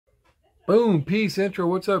Boom, peace intro.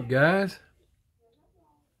 What's up, guys?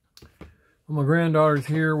 Well, my granddaughter's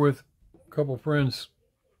here with a couple friends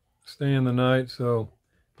staying the night, so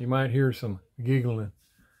you might hear some giggling.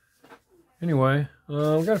 Anyway, we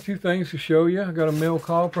got a few things to show you. I got a mail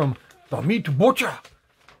call from the Meatbutcher.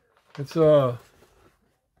 It's one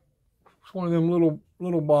of them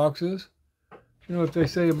little boxes. You know what they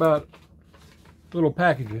say about little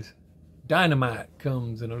packages? Dynamite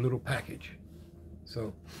comes in a little package.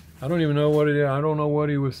 So I don't even know what it is. I don't know what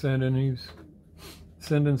he was sending. He's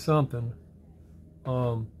sending something. He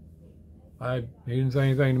didn't say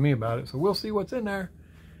anything to me about it, so we'll see what's in there.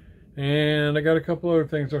 And I got a couple other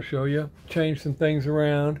things I'll show you. Changed some things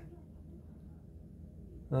around.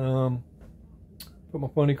 Put my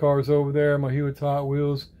funny cars over there, my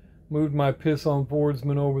Hotwheels. Moved my piss on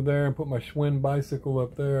Fordsman over there and put my Schwinn bicycle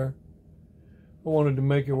up there. I wanted to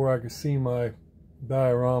make it where I could see my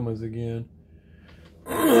dioramas again.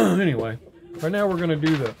 Anyway, right now we're going to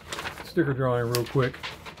do the sticker drawing real quick.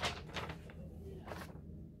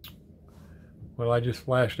 Well, I just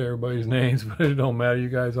flashed everybody's names, but it don't matter. You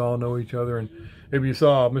guys all know each other. And if you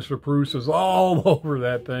saw, Mr. Bruce is all over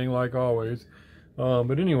that thing like always.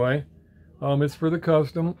 But anyway, it's for the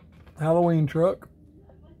custom Halloween truck.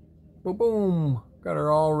 Boom, boom. Got her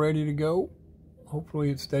all ready to go. Hopefully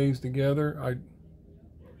it stays together.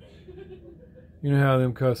 You know how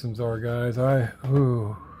them customs are, guys. That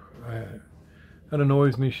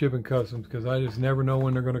annoys me, shipping customs, because I just never know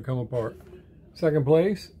when they're going to come apart. Second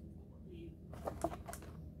place.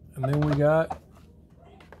 And then we got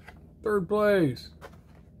third place.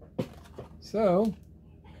 So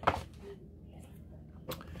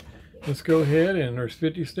let's go ahead, and there's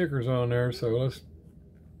 50 stickers on there, so let's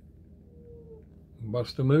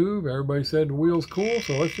bust a move. Everybody said the wheel's cool,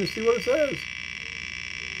 so let's just see what it says.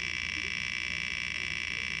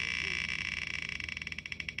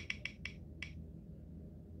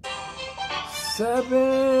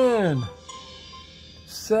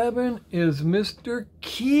 Seven is Mr.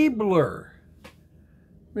 Keebler.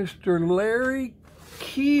 Mr. Larry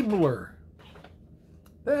Keebler.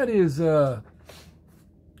 That is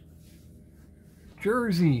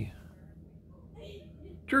Jersey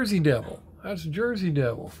Devil. That's Jersey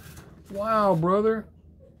Devil. Wow, brother.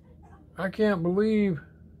 I can't believe.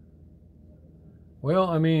 Well,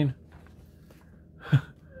 I mean,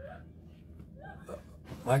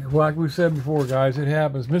 like we said before, guys, it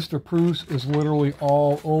happens. Mr. Bruce is literally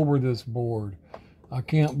all over this board. I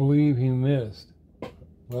can't believe he missed.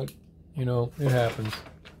 But, you know, it happens.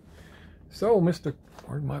 So,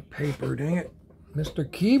 where's my paper, dang it? Mr.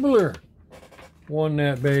 Keebler won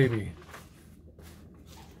that baby.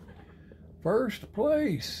 First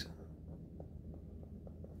place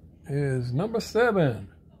is number 7,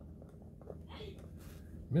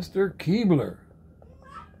 Mr. Keebler.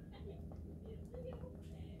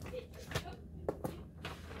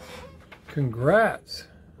 Congrats.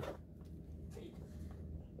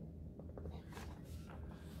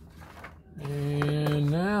 And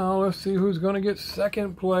now let's see who's going to get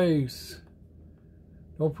second place.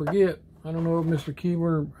 Don't forget, I don't know if Mr.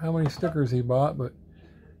 Keebler, how many stickers he bought, but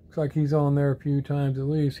looks like he's on there a few times at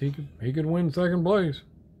least. He could win second place.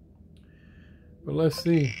 But let's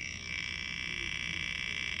see.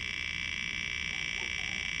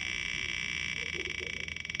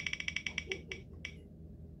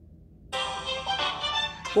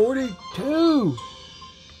 $42.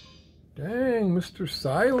 Dang, Mr.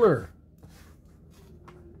 Seiler.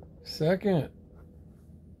 Second,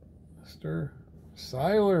 Mr.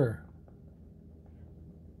 Seiler.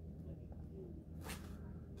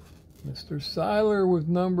 Mr. Seiler with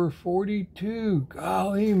number 42.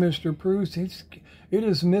 Golly, Mr. Bruce, it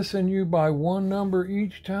is missing you by one number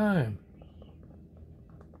each time.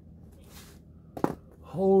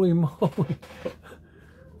 Holy moly.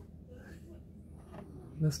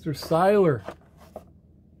 Mr. Seiler.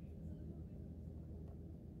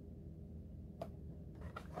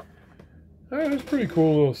 Hey, that's a pretty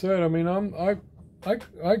cool little set. I mean, I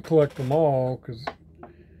collect them all because I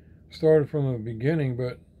started from the beginning,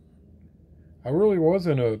 but I really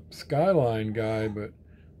wasn't a Skyline guy, but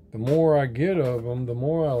the more I get of them, the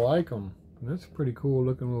more I like them. And that's a pretty cool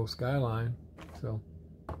looking little Skyline. So,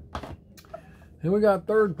 then we got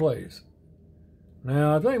third place.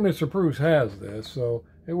 Now, I think Mr. Bruce has this, so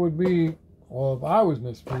it would be, well, if I was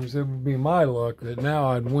Mr. Bruce, it would be my luck that now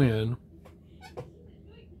I'd win.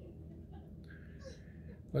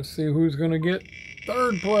 Let's see who's going to get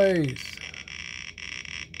third place.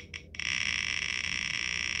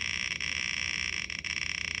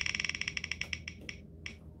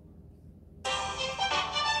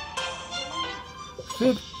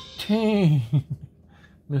 $15.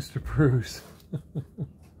 Mr. Bruce.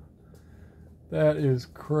 That is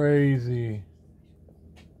crazy.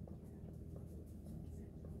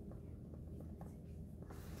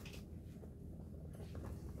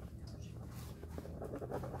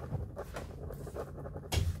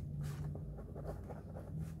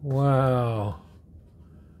 Wow.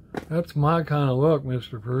 That's my kind of luck,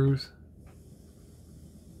 Mr. Bruce.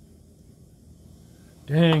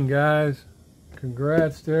 Dang, guys.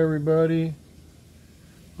 Congrats to everybody.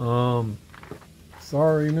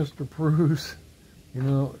 Sorry, Mr. Bruce. You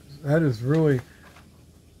know, that is really...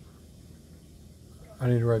 I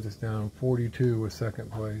need to write this down. 42 was second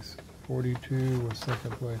place. 42 was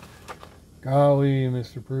second place. Golly,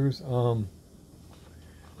 Mr. Bruce.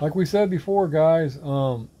 Like we said before, guys,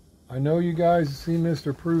 I know you guys see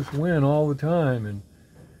Mr. Bruce win all the time and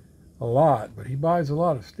a lot, but he buys a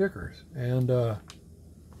lot of stickers. And,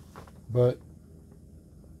 but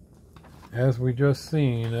as we just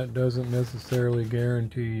seen, that doesn't necessarily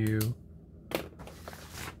guarantee you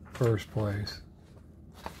first place.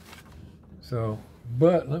 So,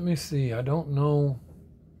 but let me see. I don't know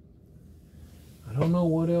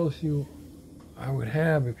what else I would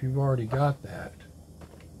have if you've already got that.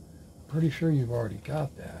 Pretty sure you've already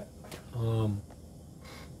got that. I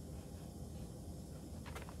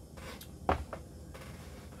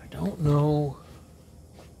don't know.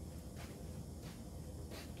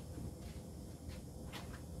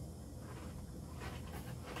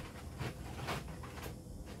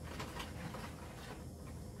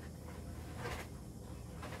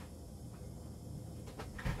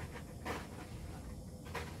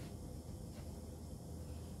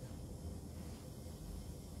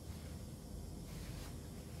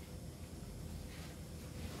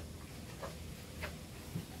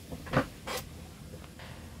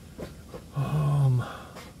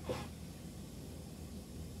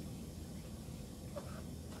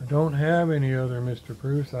 I don't have any other Mr.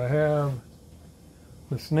 Bruce. I have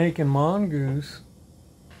the Snake and Mongoose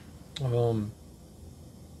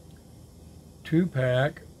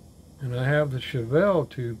 2-pack, and I have the Chevelle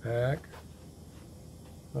 2-pack.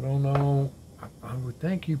 I don't know. I would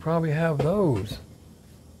think you probably have those.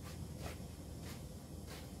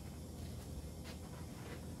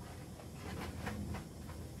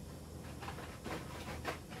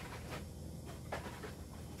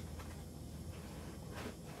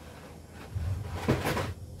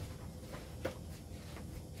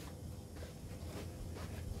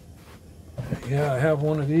 Yeah, I have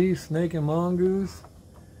one of these Snake and Mongoose,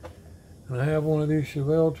 and I have one of these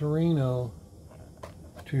Chevelle Torino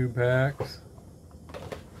 2-packs.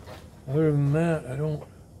 Other than that, I don't.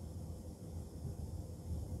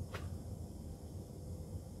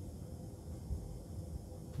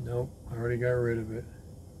 Nope, I already got rid of it.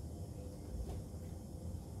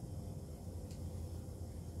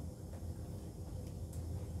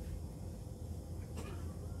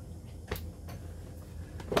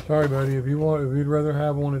 Sorry, buddy. If you'd rather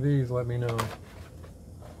have one of these, let me know.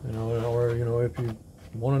 You know, or you know, if you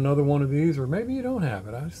want another one of these, or maybe you don't have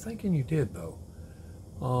it. I was thinking you did though.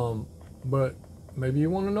 But maybe you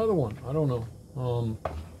want another one. I don't know.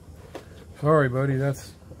 Sorry, buddy.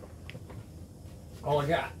 That's all I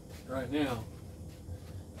got right now.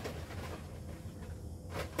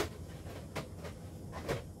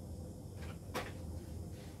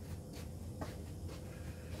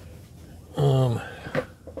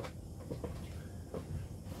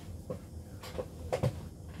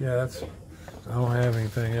 Yeah, I don't have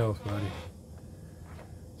anything else, buddy.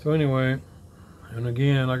 So anyway, and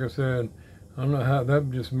again, like I said, I don't know how, that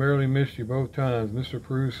just barely missed you both times. Mr.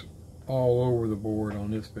 Bruce all over the board on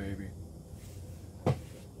this baby.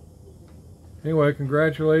 Anyway,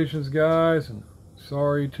 congratulations, guys, and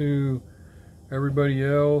sorry to everybody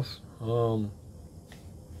else.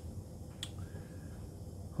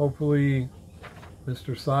 Hopefully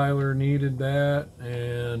Mr. Seiler needed that,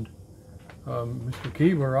 and Mr.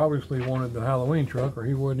 Keebler obviously wanted the Halloween truck, or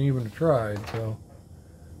he wouldn't even have tried. So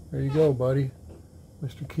there you go, buddy.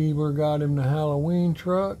 Mr. Keebler got him the Halloween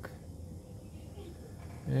truck,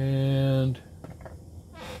 and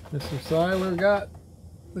Mr. Seiler got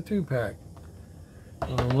the 2-pack.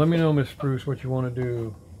 Let me know, Miss Bruce, what you want to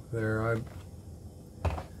do there.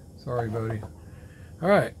 Sorry, buddy. All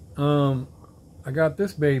right. I got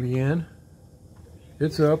this baby in.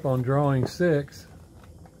 It's up on drawing 6.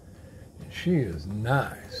 She is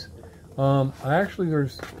nice. I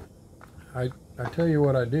tell you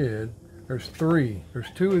what I did. There's 3. There's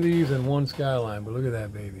 2 of these and 1 Skyline, but look at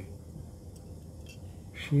that baby.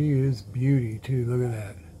 She is beauty too. Look at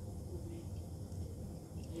that.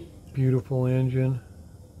 Beautiful engine.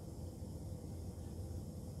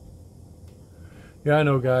 Yeah, I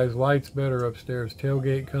know, guys. Light's better upstairs.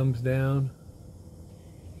 Tailgate comes down.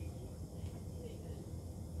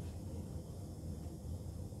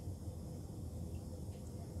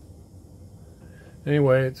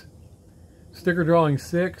 Anyway, it's sticker drawing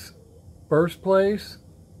 6, first place.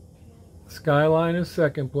 Skyline is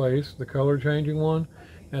second place, the color changing one.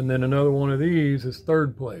 And then another one of these is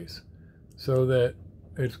third place. So that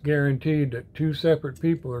it's guaranteed that 2 separate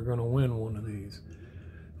people are going to win one of these.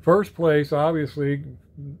 First place, obviously,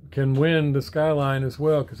 can win the Skyline as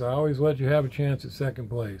well, because I always let you have a chance at second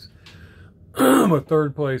place. But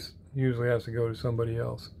third place usually has to go to somebody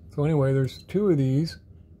else. So anyway, there's 2 of these.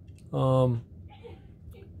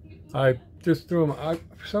 I just threw them.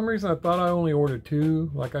 For some reason, I thought I only ordered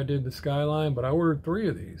 2, like I did the Skyline, but I ordered 3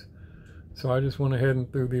 of these. So I just went ahead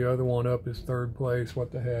and threw the other one up as third place.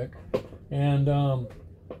 What the heck? And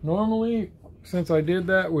normally, since I did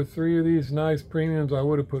that with 3 of these nice premiums, I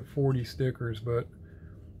would have put 40 stickers, but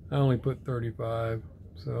I only put 35.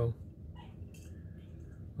 So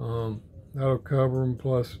that'll cover them,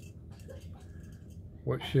 plus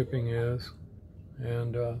what shipping is.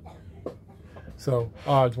 And so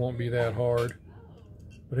odds won't be that hard.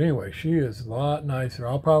 But anyway, she is a lot nicer.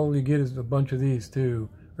 I'll probably get a bunch of these too,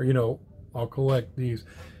 or you know, I'll collect these.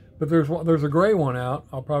 But there's a gray one out.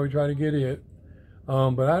 I'll probably try to get it.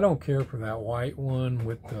 But I don't care for that white one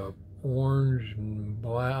with the orange and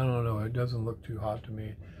black. I don't know. It doesn't look too hot to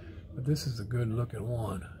me. But this is a good looking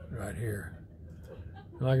one right here.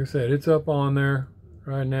 And like I said, it's up on there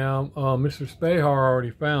right now. Mr. Spahar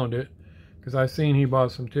already found it, because I seen he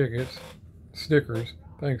bought some stickers.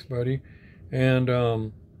 Thanks, buddy. And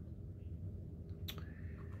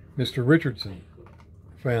Mr. Richardson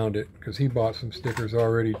found it, because he bought some stickers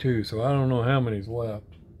already too. So I don't know how many's left.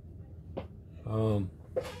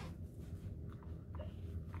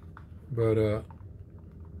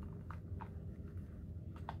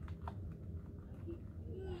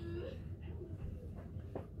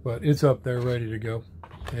 But it's up there ready to go.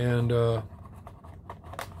 And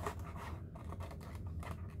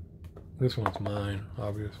this one's mine,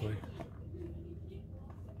 obviously.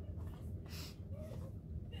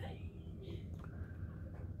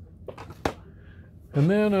 And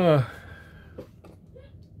then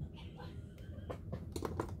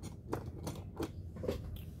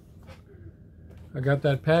I got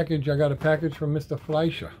that package. I got a package from Mr.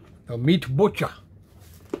 Fleischer, the Meatbutcher.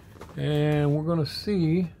 And we're going to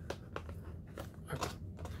see.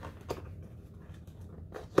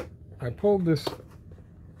 I pulled this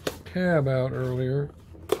tab out earlier.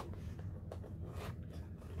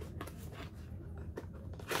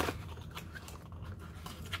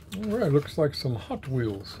 All right, looks like some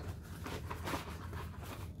Hotwheels.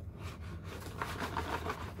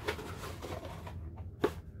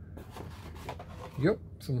 Yep,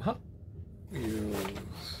 some Hot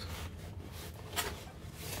Wheels.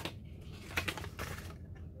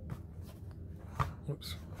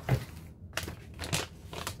 Oops.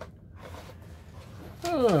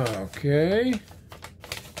 Okay.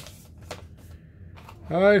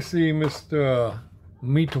 I see Mr.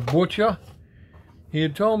 Meatbutcher. He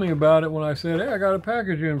had told me about it when I said, hey, I got a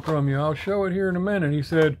package in from you. I'll show it here in a minute. He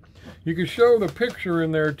said, you can show the picture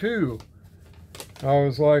in there too. I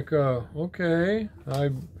was like, okay.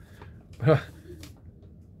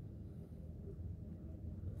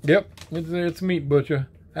 Yep, it's Meatbutcher.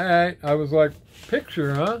 All right. I was like,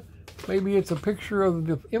 picture, huh? Maybe it's a picture of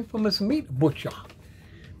the infamous Meatbutcher.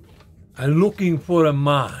 I'm looking for a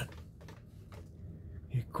man.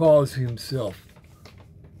 He calls himself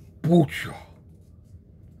Butcher.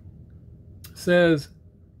 Says,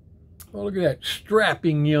 oh, look at that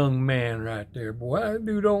strapping young man right there, boy. That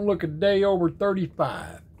dude don't look a day over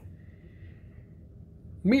 35.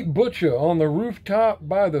 Meatbutcher on the rooftop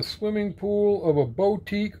by the swimming pool of a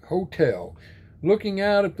boutique hotel, looking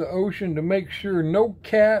out at the ocean to make sure no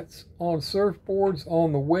cats on surfboards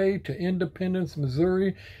on the way to Independence,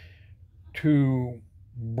 Missouri, to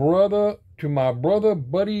my brother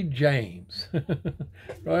Buddy James.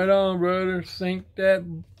 Right on, brother. Sink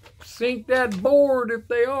that board if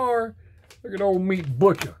they are. Look at old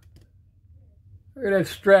Meatbutcher. Look at that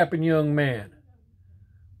strapping young man.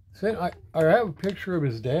 I have a picture of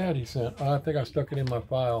his dad he sent. I think I stuck it in my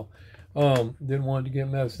file. Didn't want it to get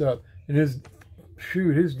messed up. And his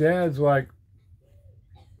dad's like,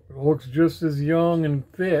 looks just as young and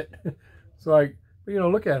fit. It's like, you know,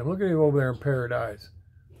 look at him. Look at him over there in paradise.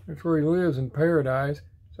 That's where he lives, in paradise.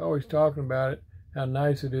 He's always talking about it, how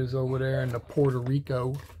nice it is over there in the Puerto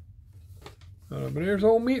Rico. But there's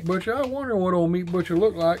old Meatbutcher. I wonder what old Meatbutcher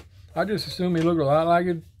looked like. I just assumed he looked a lot like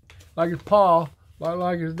his pa, a lot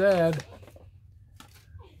like his dad.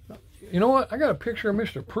 You know what? I got a picture of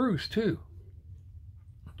Mr. Proust too.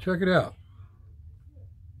 Check it out.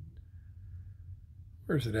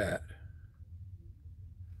 Where's it at?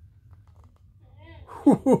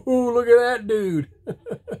 Look at that dude.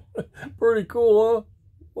 Pretty cool, huh?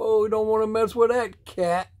 Whoa, don't want to mess with that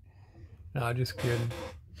cat. Nah, just kidding.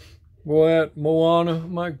 Boy, that Moana,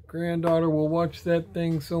 my granddaughter will watch that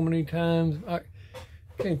thing so many times. I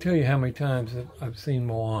can't tell you how many times that I've seen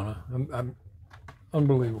Moana. I'm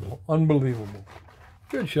unbelievable. Unbelievable.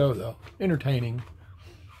 Good show, though. Entertaining.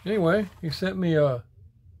 Anyway, he sent me a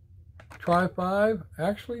Tri-5.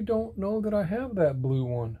 Actually, don't know that I have that blue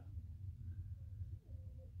one.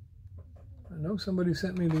 I know somebody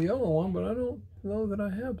sent me the yellow one, but I don't know that I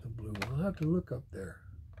have the blue one. I'll have to look up there.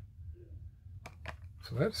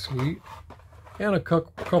 So that's sweet. And a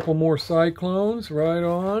couple more Cyclones. Right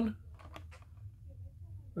on.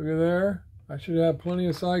 Look at there. I should have plenty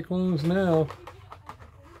of Cyclones now.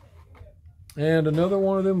 And another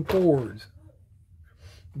one of them Fords.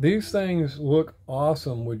 These things look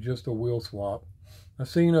awesome with just a wheel swap. I've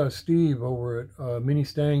seen Steve over at Mini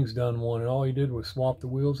Stang's done one, and all he did was swap the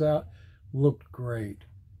wheels out. Looked great.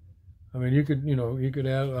 I mean, you could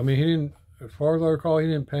add, I mean, he didn't, as far as I recall, he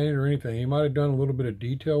didn't paint it or anything. He might have done a little bit of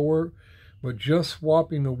detail work, but just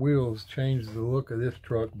swapping the wheels changed the look of this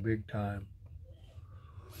truck big time.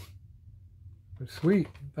 But sweet.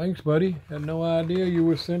 Thanks, buddy. Had no idea you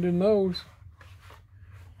were sending those.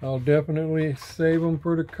 I'll definitely save them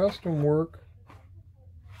for the custom work.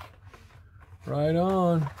 Right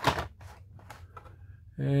on.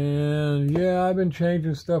 And yeah, I've been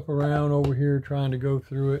changing stuff around over here, trying to go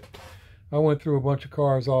through it. I went through a bunch of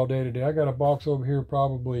cars all day today. I got a box over here,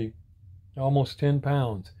 probably almost 10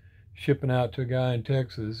 pounds, shipping out to a guy in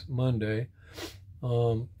Texas Monday.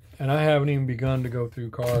 And I haven't even begun to go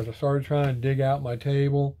through cars. I started trying to dig out my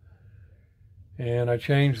table, and I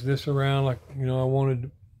changed this around like, you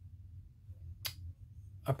know,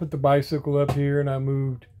 I put the bicycle up here, and I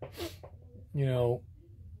moved, you know,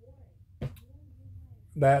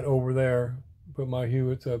 that over there. Put my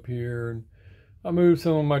Hewitts up here, and I moved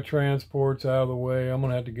some of my transports out of the way. I'm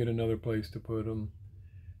going to have to get another place to put them.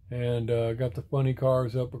 And got the funny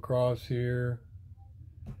cars up across here.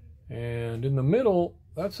 And in the middle,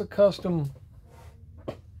 that's a custom.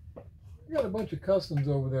 I got a bunch of customs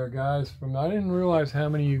over there, guys. I didn't realize how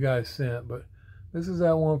many you guys sent, but this is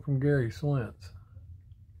that one from Gary Slintz.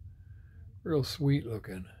 Real sweet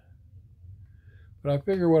looking. But I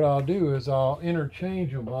figure what I'll do is I'll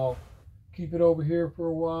interchange them. I'll keep it over here for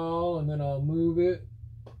a while, and then I'll move it,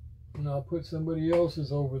 and I'll put somebody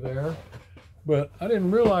else's over there. But I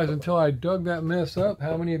didn't realize until I dug that mess up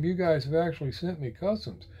how many of you guys have actually sent me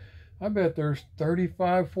customs. I bet there's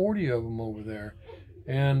 35, 40 of them over there.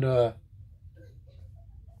 And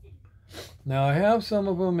now I have some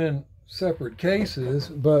of them in separate cases,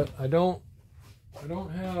 but I don't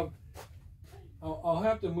have, I'll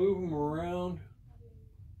have to move them around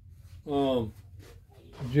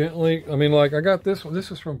gently. I mean, like I got this one. This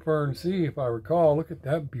is from Fern C, if I recall. Look at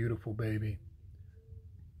that beautiful baby.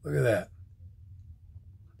 Look at that.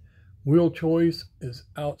 Wheel choice is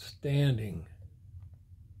outstanding.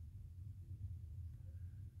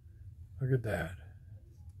 Look at that.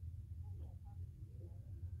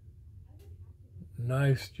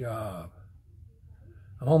 Nice job.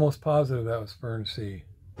 I'm almost positive that was Fern C.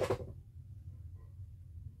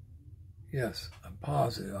 Yes, I'm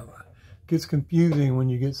positive. It gets confusing when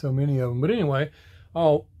you get so many of them. But anyway,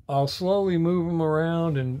 I'll slowly move them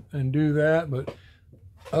around and do that. But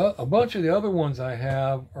a bunch of the other ones I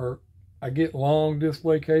have are, I get long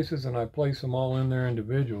display cases and I place them all in there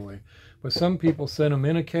individually. But some people send them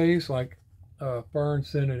in a case, like Fern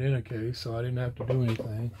sent it in a case, so I didn't have to do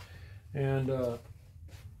anything. And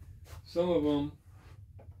some of them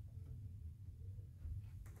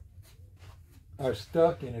are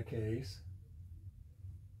stuck in a case.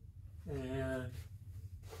 And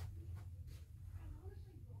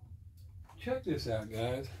check this out,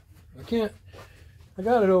 guys. I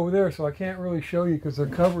got it over there, so I can't really show you because they're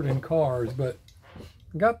covered in cars, but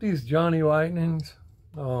I got these Johnny Lightnings.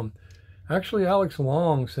 Actually, Alex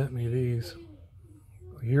Long sent me these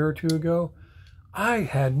a year or two ago. I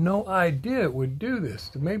had no idea it would do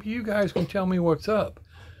this. Maybe you guys can tell me what's up.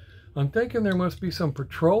 I'm thinking there must be some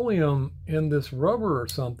petroleum in this rubber or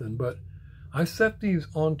something, but I set these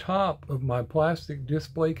on top of my plastic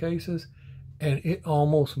display cases, and it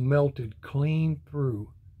almost melted clean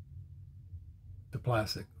through the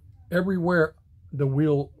plastic. Everywhere the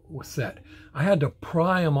wheel was set. I had to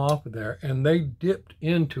pry them off of there, and they dipped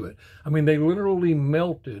into it. I mean, they literally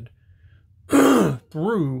melted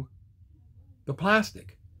through the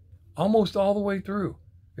plastic, almost all the way through.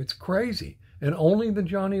 It's crazy. And only the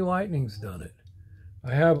Johnny Lightning's done it.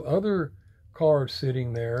 I have other cars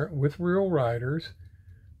sitting there with real riders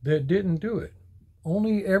that didn't do it.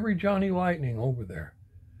 Only every Johnny Lightning over there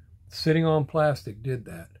sitting on plastic did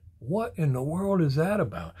that. What in the world is that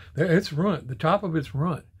about? It's runt. The top of it's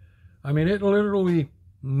runt. I mean, it literally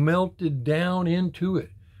melted down into it.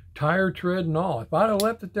 Tire tread and all. If I'd have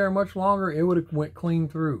left it there much longer, it would have went clean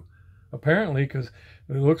through. Apparently, because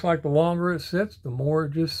it looks like the longer it sits, the more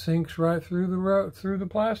it just sinks right through the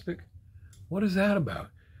plastic. What is that about?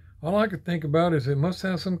 All I could think about is it must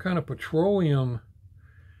have some kind of petroleum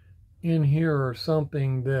in here or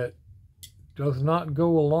something that does not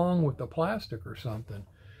go along with the plastic or something.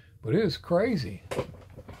 But it is crazy.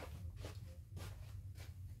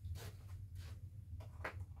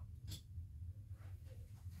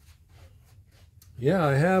 Yeah,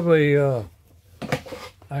 I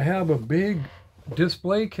have a big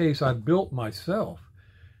display case I built myself,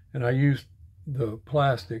 and I used the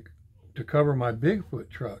plastic to cover my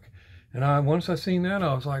Bigfoot truck. And once I seen that,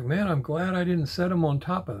 I was like, man, I'm glad I didn't set them on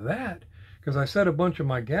top of that, because I set a bunch of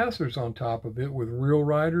my gassers on top of it with real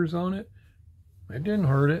riders on it. It didn't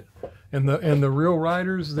hurt it. And the real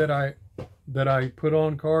riders that I put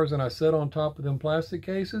on cars and I set on top of them plastic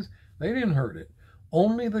cases, they didn't hurt it.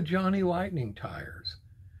 Only the Johnny Lightning tires.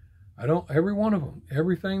 Every one of them,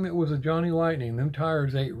 everything that was a Johnny Lightning, them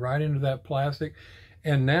tires ate right into that plastic.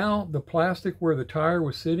 And now the plastic where the tire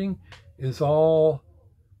was sitting is all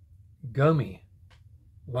gummy.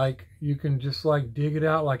 Like you can just like dig it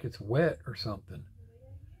out like it's wet or something.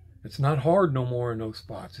 It's not hard no more in those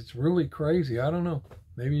spots. It's really crazy. I don't know.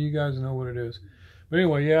 Maybe you guys know what it is. But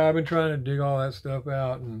anyway, yeah, I've been trying to dig all that stuff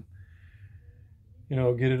out and, you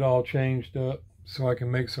know, get it all changed up so I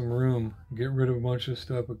can make some room, get rid of a bunch of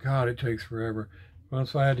stuff. But God, it takes forever.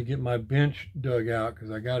 Once I had to get my bench dug out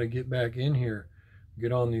because I got to get back in here,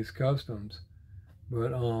 get on these customs.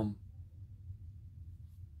 But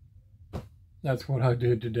that's what I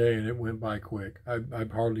did today, and it went by quick. I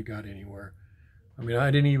hardly got anywhere. I mean, I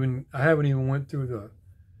haven't even went through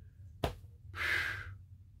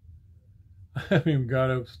I haven't even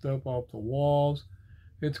got up stuff off the walls.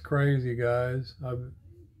 It's crazy, guys. I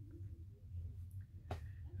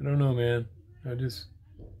don't know, man. It's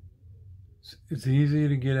easy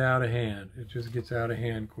to get out of hand. It just gets out of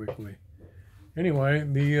hand quickly. Anyway,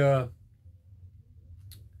 the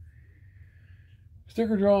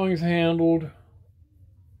sticker drawing is handled.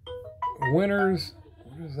 Winners,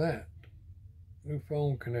 what is that? New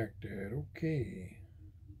phone connected. Okay.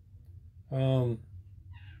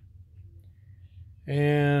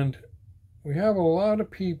 And we have a lot of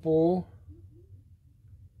people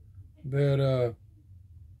that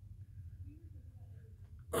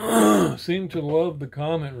seem to love the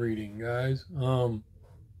comment reading, guys. So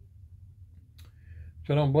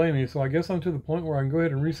I don't blame you. So I guess I'm to the point where I can go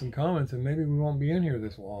ahead and read some comments, and maybe we won't be in here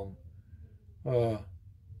this long.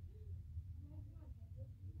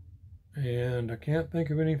 And I can't think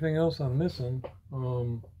of anything else I'm missing.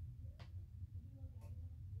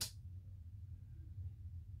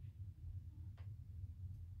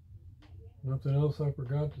 Nothing else I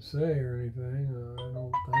forgot to say or anything, I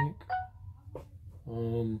don't think.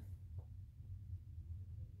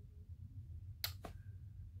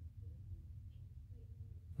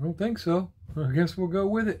 I don't think so. I guess we'll go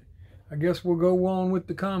with it. I guess we'll go on with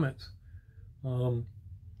the comments.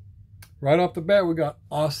 Right off the bat, we got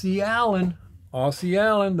Aussie Allen. Aussie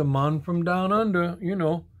Allen, the man from down under, you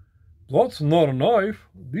know. That's not a knife.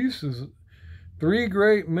 This is 3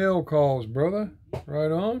 great mail calls, brother.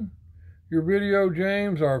 Right on. Your video,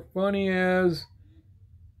 James, are funny as...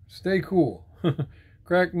 Stay cool.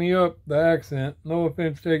 Crack me up, the accent. No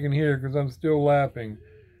offense taken here, because I'm still laughing.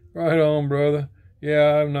 Right on, brother.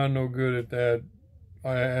 Yeah, I'm not no good at that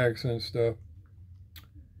accent stuff.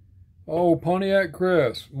 Oh, Pontiac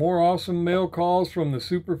Crest. More awesome mail calls from the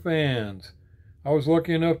super fans. I was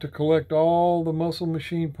lucky enough to collect all the Muscle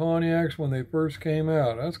Machine Pontiacs when they first came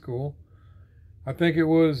out. That's cool. I think it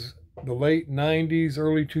was the late 90s,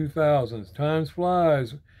 early 2000s. Time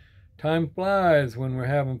flies when we're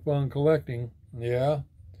having fun collecting. Yeah.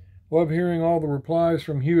 Love hearing all the replies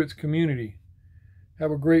from Hewitt's community.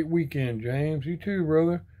 Have a great weekend, James. You too,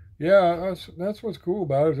 brother. Yeah, that's what's cool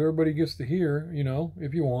about it. Is everybody gets to hear, you know,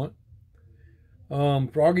 if you want.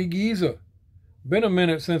 Froggy Giza. Been a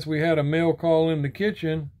minute since we had a mail call in the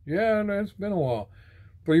kitchen. Yeah, it's been a while.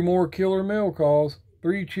 3 more killer mail calls.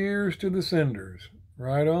 3 cheers to the senders.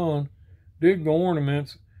 Right on. Dig the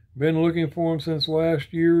ornaments. Been looking for them since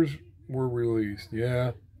last year's were released.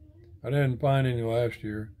 Yeah. I didn't find any last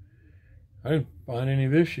year. I didn't find any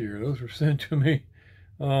this year. Those were sent to me.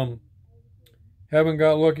 Haven't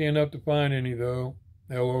got lucky enough to find any though.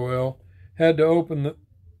 LOL. I'd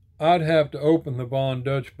have to open the Von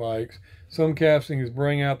Dutch bikes. Some castings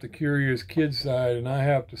bring out the curious kid side, and I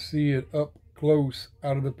have to see it up close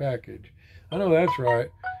out of the package. I know that's right.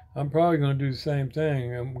 I'm probably going to do the same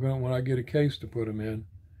thing when I get a case to put them in.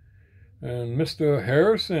 And Mr.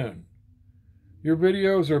 Harrison, your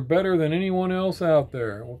videos are better than anyone else out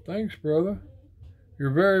there. Well, thanks, brother.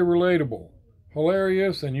 You're very relatable,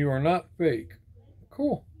 hilarious, and you are not fake.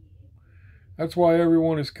 Cool. That's why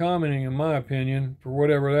everyone is commenting, in my opinion, for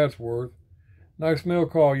whatever that's worth. Nice mail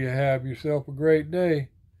call you have. Yourself a great day.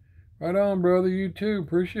 Right on, brother. You too.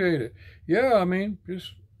 Appreciate it. Yeah, I mean,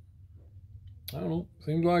 just, I don't know.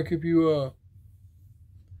 Seems like if you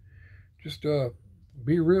just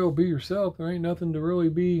be real, be yourself, there ain't nothing to really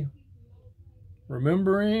be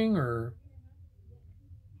remembering or...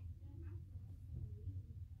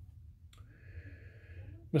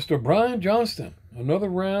 Mr. Brian Johnston, another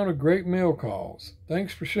round of great mail calls.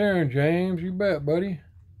 Thanks for sharing, James. You bet, buddy.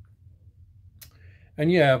 And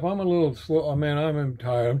yeah, if I'm a little slow, oh man, I'm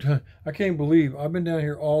tired. I can't believe I've been down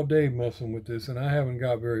here all day messing with this, and I haven't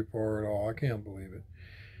got very far at all. I can't believe it.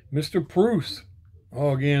 Mr. Bruce.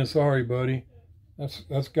 Oh, again, sorry, buddy.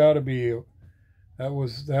 That's got to be. That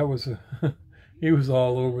was he was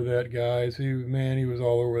all over that, guys. He was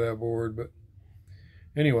all over that board. But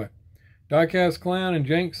anyway. Diecast Clown and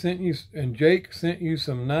Jake sent you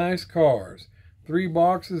some nice cars. 3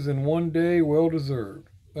 boxes in one day, well deserved.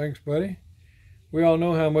 Thanks, buddy. We all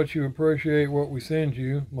know how much you appreciate what we send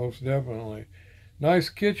you, most definitely. Nice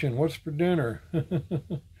kitchen. What's for dinner?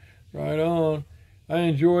 Right on. I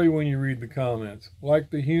enjoy when you read the comments.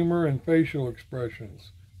 Like the humor and facial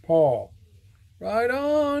expressions. Paul. Right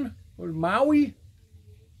on. What, Maui?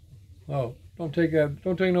 Oh, don't take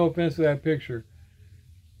no offense to that picture.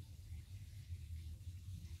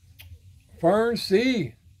 Fern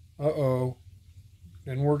C. Uh-oh.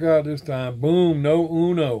 Didn't work out this time. Boom. No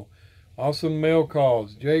uno. Awesome mail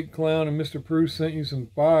calls. Jake Clown and Mr. Bruce sent you some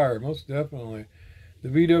fire. Most definitely. The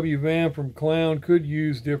VW van from Clown could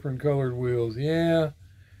use different colored wheels. Yeah.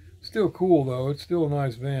 Still cool, though. It's still a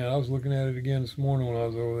nice van. I was looking at it again this morning when I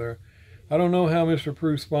was over there. I don't know how Mr.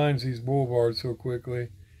 Bruce finds these boulevards so quickly.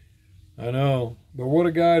 I know. But what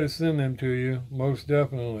a guy to send them to you. Most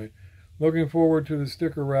definitely. Looking forward to the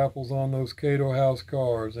sticker raffles on those Cato House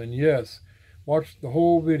cars. And yes, watch the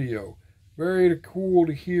whole video. Very cool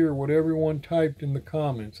to hear what everyone typed in the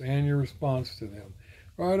comments and your response to them.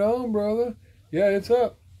 Right on, brother. Yeah, it's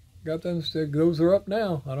up. Got them stick. Those are up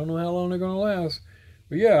now. I don't know how long they're going to last.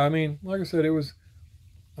 But yeah, I mean, like I said,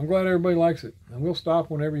 I'm glad everybody likes it. And we'll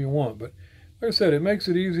stop whenever you want. But like I said, it makes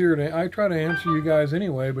it easier I try to answer you guys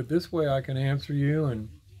anyway, but this way I can answer you and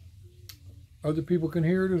other people can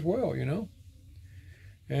hear it as well, you know.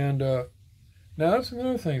 And now that's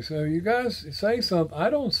another thing. So you guys say something. I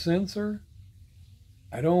don't censor.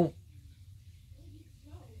 I don't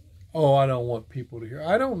want people to hear.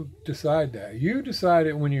 I don't decide that. You decide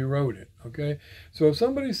it when you wrote it, okay? So if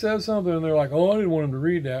somebody says something and they're like, oh, I didn't want them to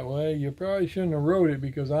read that way, you probably shouldn't have wrote it,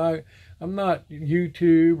 because I'm not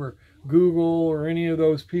YouTube or Google or any of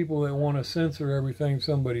those people that want to censor everything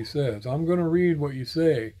somebody says. I'm going to read what you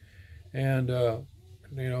say. And,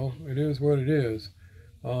 you know, it is what it is.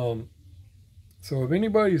 So if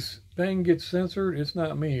anybody's thing gets censored, it's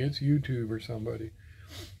not me. It's YouTube or somebody.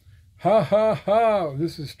 Ha, ha, ha.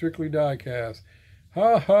 This is Strictly Diecast.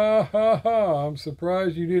 Ha, ha, ha, ha. I'm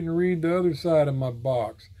surprised you didn't read the other side of my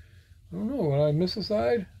box. I don't know. Did I miss a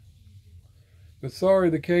side? But sorry,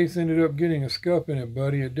 the case ended up getting a scuff in it,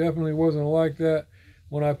 buddy. It definitely wasn't like that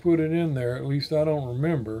when I put it in there. At least I don't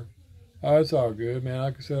remember. Oh, it's all good, man.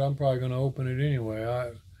 Like I said, I'm probably going to open it anyway.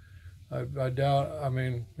 I doubt, I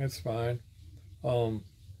mean, it's fine.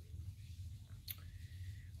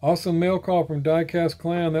 Awesome mail call from Diecast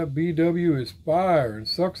Clown. That BW is fire and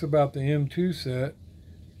sucks about the M2 set.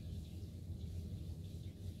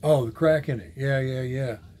 Oh, the crack in it.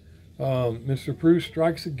 Yeah. Mr. Bruce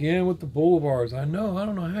strikes again with the boulevards. I know. I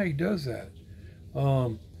don't know how he does that.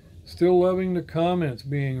 Still loving the comments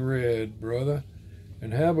being read, brother.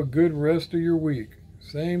 And have a good rest of your week.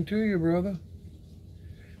 Same to you, brother.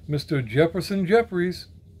 Mr. Jefferson Jeffries.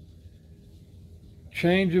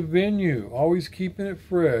 Change of venue. Always keeping it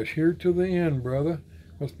fresh. Here to the end, brother.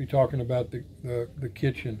 Must be talking about the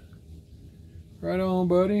kitchen. Right on,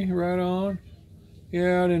 buddy. Right on.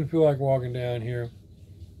 Yeah, I didn't feel like walking down here.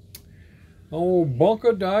 Oh,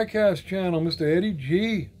 Bunka Diecast channel. Mr. Eddie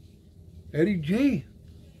G. Eddie G.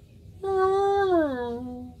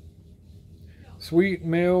 Sweet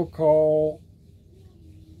mail call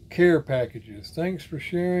care packages. Thanks for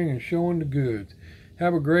sharing and showing the goods.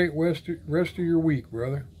 Have a great rest of your week,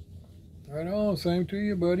 brother. Right on. Same to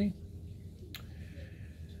you, buddy.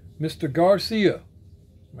 Mr. Garcia.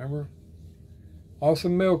 Remember?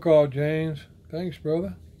 Awesome mail call, James. Thanks,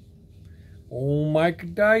 brother. Old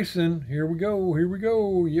Mike Dyson. Here we go. Here we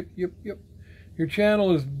go. Yep, yep, yep. Your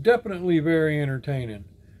channel is definitely very entertaining.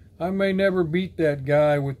 I may never beat that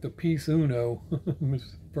guy with the piece uno,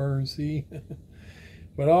 Miss Fernsey.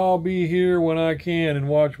 But I'll be here when I can and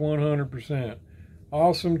watch 100%.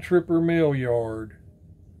 Awesome Tripper Mail Yard.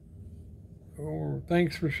 Oh,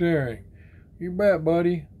 thanks for sharing. You bet,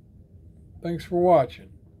 buddy. Thanks for watching.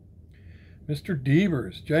 Mr.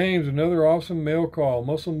 Devers. James, another awesome mail call.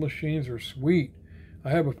 Muscle machines are sweet.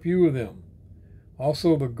 I have a few of them.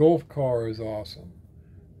 Also, the golf car is awesome.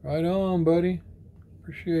 Right on, buddy.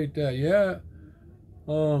 Appreciate that. Yeah.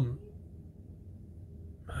 I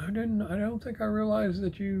don't think I realized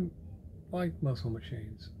that you like muscle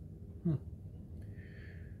machines.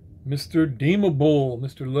 Mr. Deemable,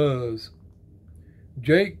 Mr. Luz.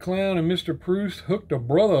 Jake Clown and Mr. Proust hooked a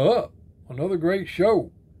brother up. Another great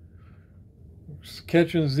show.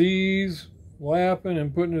 Catching Z's, laughing,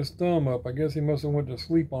 and putting his thumb up. I guess he must have went to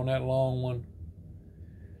sleep on that long one.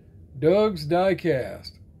 Doug's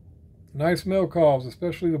Diecast. Nice mail calls,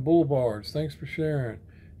 especially the Boulevards. Thanks for sharing.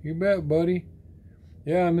 You bet, buddy.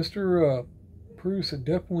 Yeah, Mr. Proust had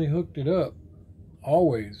definitely hooked it up.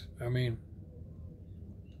 Always. I mean,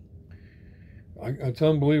 it's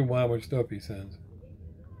unbelievable how much stuff he sends.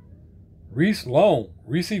 Reese Long.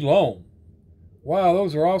 Wow,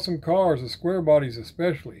 those are awesome cars, the square bodies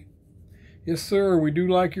especially. Yes, sir, we do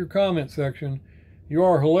like your comment section. You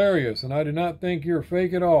are hilarious, and I do not think you're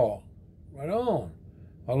fake at all. Right on.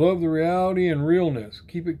 I love the reality and realness.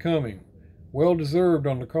 Keep it coming. Well deserved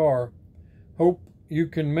on the car. Hope you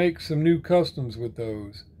can make some new customs with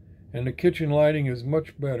those. And the kitchen lighting is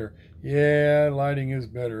much better. Yeah, lighting is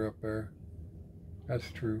better up there. That's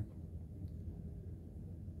true.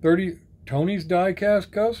 Tony's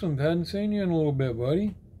Diecast Customs. Hadn't seen you in a little bit,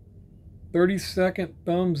 buddy. 30-second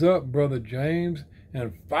thumbs up, Brother James.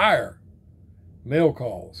 And fire. Mail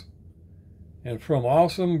calls. And from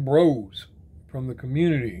awesome bros from the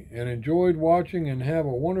community. And enjoyed watching and have a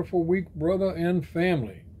wonderful week, brother and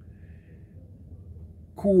family.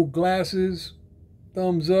 Cool glasses.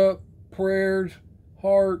 Thumbs up. Prayers.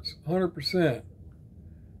 Hearts. 100%.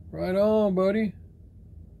 Right on, buddy.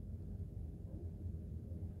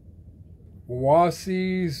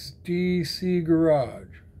 Wasi's DC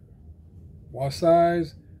Garage.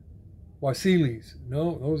 Wasi's.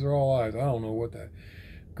 No, those are all eyes. I don't know what that.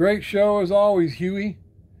 Great show as always, Huey.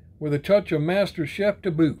 With a touch of Master Chef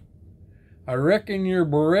to boot. I reckon your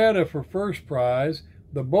Beretta for first prize.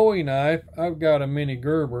 The Bowie knife, I've got a mini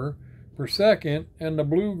Gerber for second. And the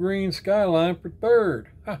blue-green Skyline for third.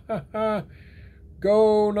 Ha ha ha.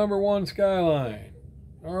 Go #1 Skyline.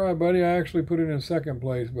 All right, buddy. I actually put it in second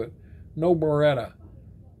place, but no Beretta.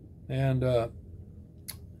 And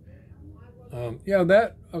yeah,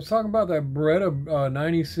 that I was talking about that Beretta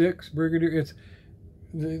 96 Brigadier. It's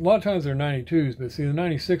a lot of times they're 92s, but see, the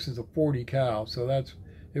 96 is a 40 cal, so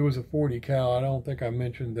it was a 40 cal. I don't think I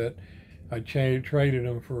mentioned that I traded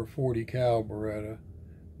them for a 40 cal Beretta,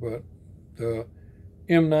 but the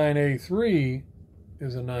M9A3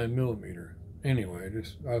 is a 9mm. Anyway,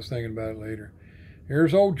 I was thinking about it later.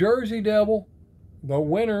 Here's old Jersey Devil, the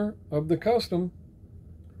winner of the custom.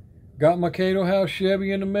 Got my Cato House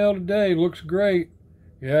Chevy in the mail today. Looks great.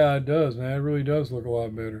 Yeah, it does, man. It really does look a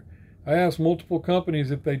lot better. I asked multiple companies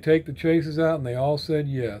if they take the chases out, and they all said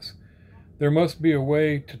yes. There must be a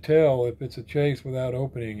way to tell if it's a chase without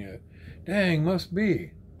opening it. Dang, must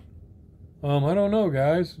be. I don't know,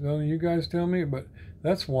 guys. Well, you guys tell me, but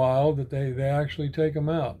that's wild that they actually take them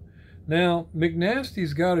out. Now,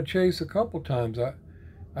 McNasty's got a chase a couple times. I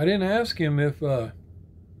didn't ask him if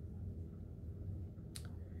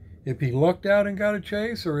he lucked out and got a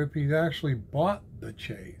chase or if he actually bought the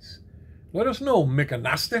chase. Let us know,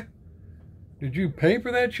 McNasty. Did you pay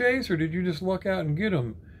for that chase or did you just luck out and get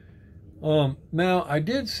them? Now, I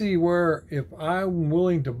did see where if I'm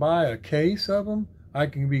willing to buy a case of them, I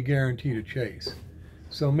can be guaranteed a chase.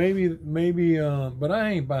 So maybe, but I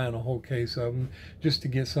ain't buying a whole case of them just to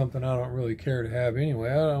get something I don't really care to have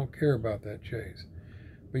anyway. I don't care about that chase.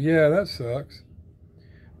 But yeah, that sucks.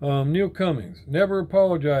 Neil Cummings, never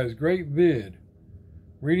apologize. Great vid.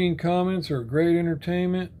 Reading comments are great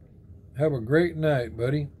entertainment. Have a great night,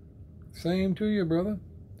 buddy. Same to you, brother.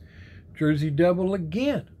 Jersey Devil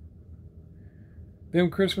again. Them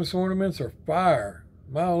Christmas ornaments are fire.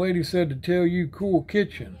 My old lady said to tell you cool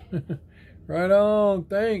kitchen. Right on,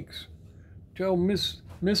 thanks. Tell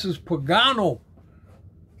Mrs. Pagano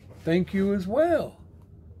thank you as well.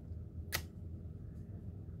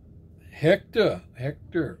 Hector.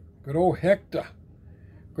 Good old Hector.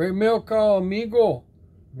 Great mail call, amigo.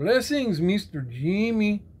 Blessings, Mr.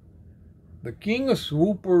 Jimmy. The king of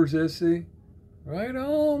swoopers, essay. Right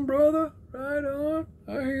on, brother. Right on.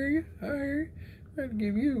 I hear you. I'd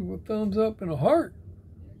give you a thumbs up and a heart.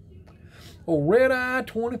 Oh, red eye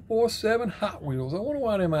 24/7 Hot Wheels. I wonder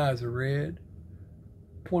why them eyes are red.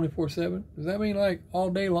 24/7. Does that mean like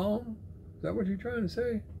all day long? Is that what you're trying to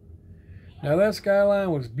say? Now that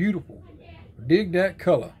skyline was beautiful. Dig that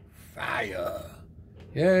color. Fire.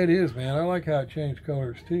 Yeah, it is, man. I like how it changed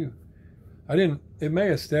colors too. It may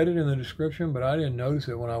have said it in the description, but I didn't notice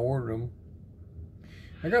it when I ordered them.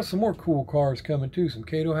 I got some more cool cars coming too. Some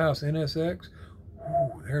Cato House NSX.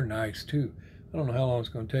 Ooh, they're nice too. I don't know how long it's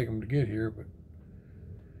going to take them to get here, but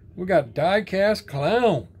we got Diecast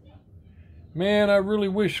Clown. Man, I really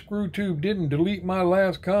wish ScrewTube didn't delete my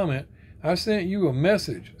last comment. I sent you a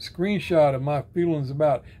message, screenshot of my feelings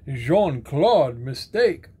about Jean-Claude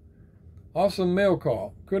Mistake. Awesome mail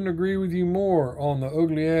call. Couldn't agree with you more on the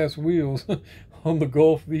ugly ass wheels on the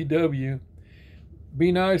Golf VW.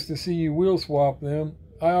 Be nice to see you wheel swap them.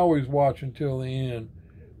 I always watch until the end.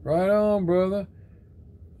 Right on, brother.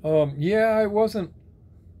 Yeah, it wasn't.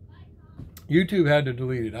 YouTube had to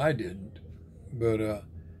delete it. I didn't. But,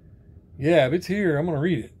 yeah, if it's here, I'm going to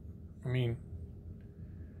read it. I mean,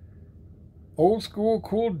 old school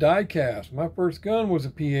cool diecast. My first gun was a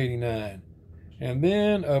P89. And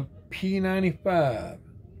then a P95.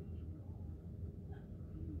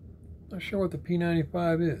 Not sure what the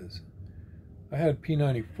P95 is. I had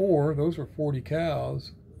P94. Those were 40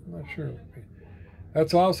 cows. I'm not sure.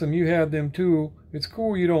 That's awesome. You had them too. It's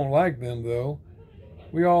cool you don't like them though.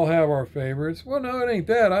 We all have our favorites. Well, no, it ain't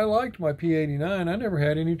that. I liked my P89. I never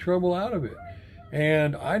had any trouble out of it.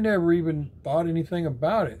 And I never even thought anything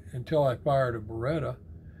about it until I fired a Beretta.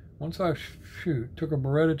 Once I took a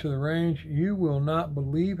Beretta to the range, you will not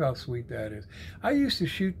believe how sweet that is. I used to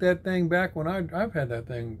shoot that thing back when I've had that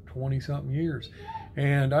thing 20-something years.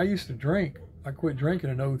 And I used to drink. I quit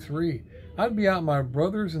drinking in 03. I'd be out with my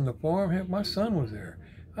brothers in the farm. Heck, my son was there.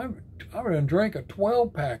 I would drink a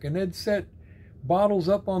 12-pack, and they'd set bottles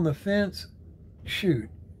up on the fence.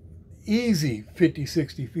 Shoot, easy 50,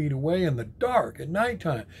 60 feet away in the dark at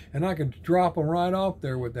nighttime. And I could drop them right off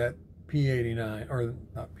there with that P89, or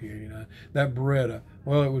not P89, that Beretta.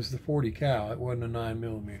 Well, it was the 40 cal. It wasn't a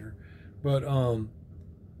 9mm. But I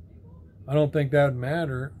don't think that would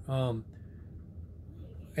matter.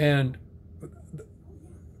 And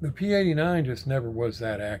the P89 just never was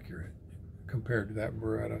that accurate compared to that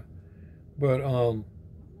Beretta. But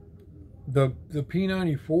the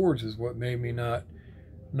P94s is what made me not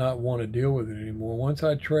want to deal with it anymore. Once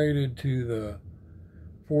I traded to the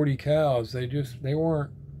 40 cows, they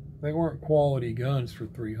weren't quality guns for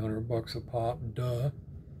 $300 a pop, duh.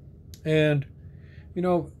 And you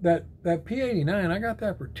know that P89, I got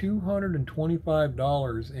that for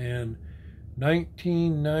 $225 in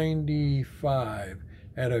 1995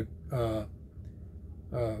 at a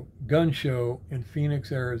gun show in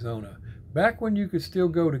Phoenix, Arizona. Back when you could still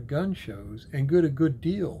go to gun shows and get a good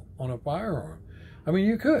deal on a firearm. I mean,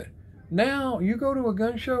 you could. Now, you go to a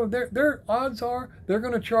gun show, their odds are they're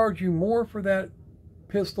going to charge you more for that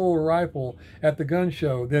pistol or rifle at the gun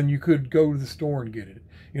show than you could go to the store and get it.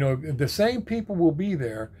 You know, the same people will be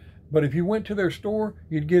there, but if you went to their store,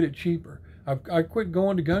 you'd get it cheaper. I quit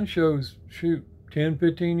going to gun shows, 10,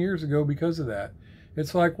 15 years ago because of that.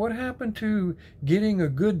 It's like, what happened to getting a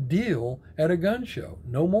good deal at a gun show?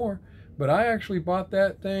 No more. But I actually bought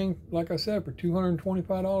that thing, like I said, for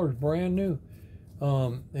 $225, brand new,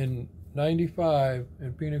 in 95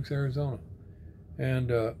 in Phoenix, Arizona. And,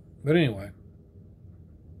 but anyway.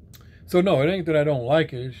 So no, it ain't that I don't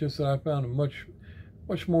like it. It's just that I found a much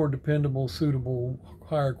more dependable, suitable,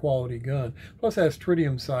 higher quality gun. Plus it has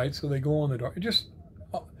tritium sights, so they go in the dark.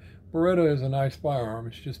 Beretta is a nice firearm.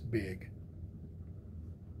 It's just big.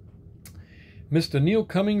 Mr. Neil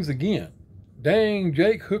Cummings again. Dang,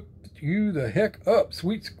 Jake hooked you the heck up,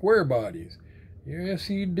 sweet square bodies. Yes,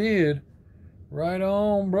 he did. Right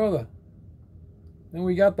on, brother. Then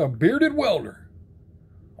we got the bearded welder.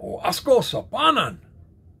 Oh, Asko Sapanan.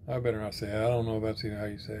 I better not say it. I don't know if that's how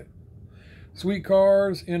you say it. Sweet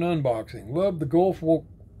cars in unboxing. Love the Golf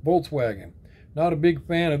Volkswagen. Not a big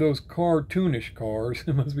fan of those cartoonish cars.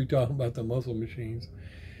 It must be talking about the muscle machines.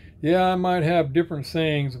 Yeah, I might have different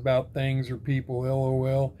sayings about things or people,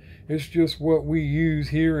 LOL. It's just what we use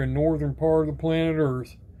here in northern part of the planet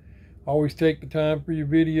Earth. Always take the time for your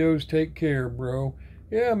videos. Take care, bro.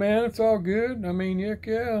 Yeah, man, it's all good. I mean, yeah,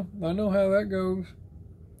 I know how that goes.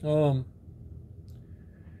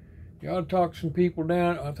 You ought to talk to some people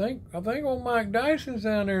down. I think old Mike Dyson's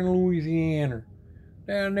down there in Louisiana.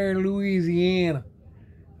 Down there in Louisiana.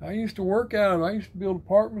 I used to build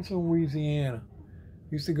apartments in Louisiana.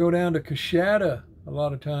 Used to go down to Coshada a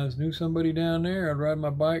lot of times. Knew somebody down there. I'd ride my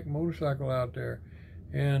bike and motorcycle out there.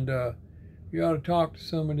 And you ought to talk to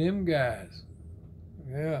some of them guys.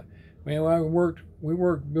 Yeah. Man, we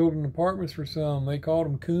worked building apartments for some. They called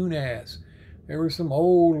them coon ass. There were some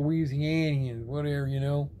old Louisianians, whatever, you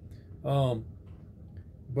know.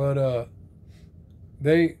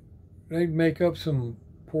 They'd make up some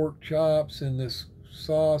pork chops and this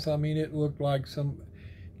sauce. I mean, it looked like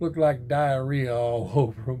diarrhea all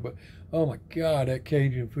over them. But oh my God, that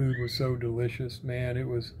Cajun food was so delicious, man. It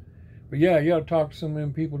was. But yeah, you got to talk to some of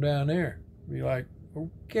them people down there. Be like,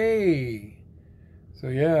 okay. So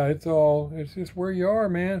yeah, it's just where you are,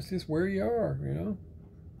 man. It's just where you are, you know.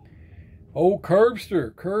 Old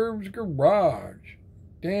Curbster, Curb's Garage.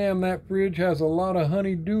 Damn, that fridge has a lot of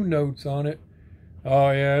honey-do notes on it.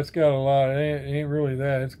 Oh yeah, it's got a lot. It ain't really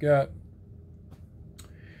that. It's got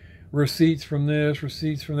receipts from this,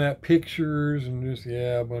 receipts from that, pictures, and just,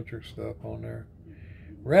 yeah, a bunch of stuff on there.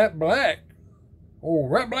 Rat Black. Oh,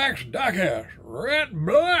 Rat Black's Diecast. Rat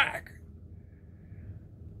Black.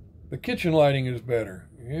 The kitchen lighting is better.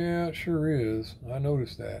 Yeah, it sure is. I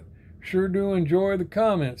noticed that. Sure do enjoy the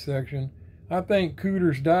comment section. I think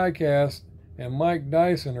Cooter's Diecast and Mike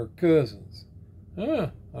Dyson are cousins.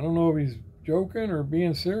 Huh. I don't know if he's joking or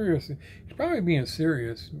being serious. He's probably being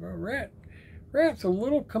serious. Rat's a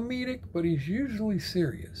little comedic, but he's usually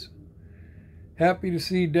serious. Happy to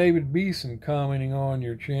see David Beeson commenting on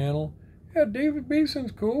your channel. Yeah, David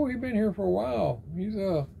Beeson's cool. He's been here for a while. He's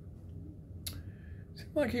seemed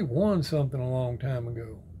like he won something a long time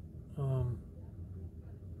ago.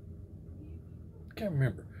 Can't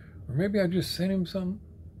remember. Or maybe I just sent him something.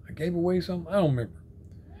 I gave away something. I don't remember.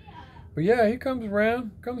 But yeah, he comes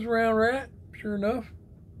around. Comes around, Rat. Sure enough.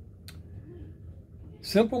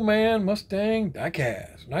 Simple Man, Mustang,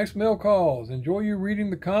 Diecast. Nice mail calls. Enjoy you reading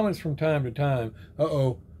the comments from time to time.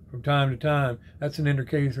 Uh-oh. From time to time. That's an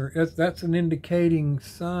indicator. That's an indicating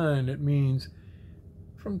sign. That means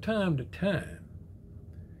from time to time.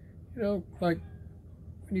 You know, like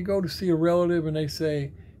when you go to see a relative and they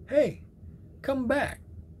say, hey, come back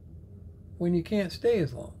when you can't stay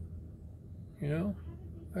as long. You know,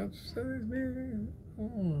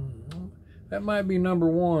 that might be number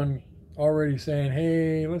one, already saying,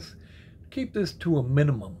 hey, let's keep this to a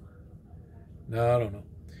minimum. No, I don't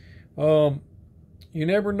know. You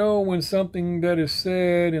never know when something that is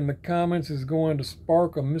said in the comments is going to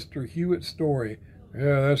spark a Mr. Hewitt story.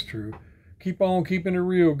 Yeah, that's true. Keep on keeping it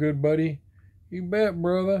real, good buddy. You bet,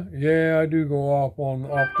 brother. Yeah, I do go off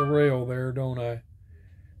the rail there, don't I?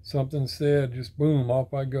 Something said, just boom,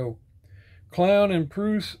 off I go. Clown and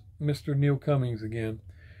Bruce, Mr. Neil Cummings again.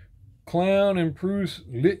 Clown and Bruce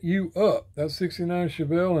lit you up. That 69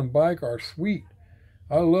 Chevelle and bike are sweet.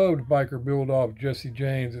 I loved Biker Build-Off, Jesse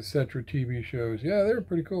James, etc. TV shows. Yeah, they were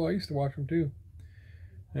pretty cool. I used to watch them too.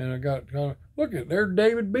 And I got kind of, look at, there's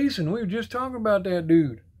David Beeson. We were just talking about that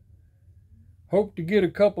dude. Hope to get a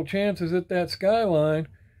couple chances at that Skyline.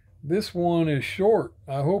 This one is short.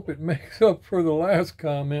 I hope it makes up for the last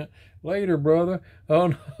comment. Later, brother. Oh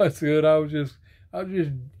no, that's good. I was just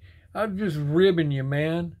ribbing you,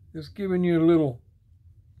 man. Just giving you a little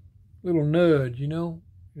nudge, you know?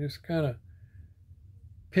 Just kind of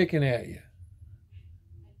picking at you.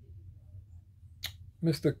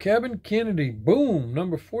 Mr. Kevin Kennedy, boom,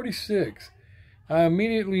 number 46. I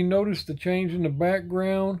immediately noticed the change in the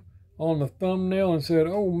background on the thumbnail and said,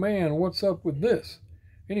 oh man, what's up with this?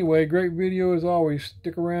 Anyway, great video as always.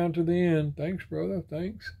 Stick around to the end. Thanks, brother.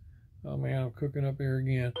 Thanks. Oh man, I'm cooking up here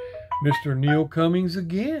again. Mr. Neil Cummings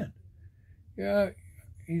again. Yeah,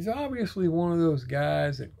 he's obviously one of those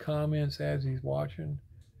guys that comments as he's watching,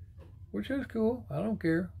 which is cool. I don't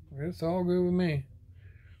care. It's all good with me.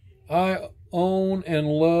 I own and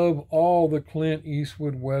love all the Clint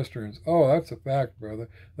Eastwood westerns. Oh, that's a fact, brother.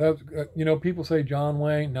 That's you know, people say John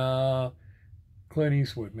Wayne. Nah, Clint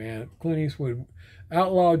Eastwood, man. Clint Eastwood.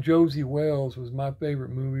 Outlaw Josie Wells was my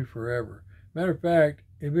favorite movie forever. Matter of fact,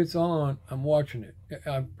 if it's on, I'm watching it.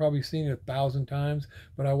 I've probably seen it 1,000 times,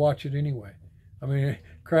 but I watch it anyway. I mean,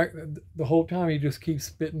 the whole time he just keeps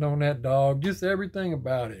spitting on that dog. Just everything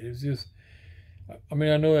about it. It's just, I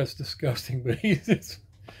mean, I know that's disgusting, but he's just,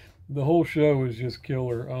 the whole show is just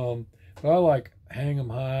killer. But I like Hang 'em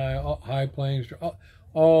High, High Plains,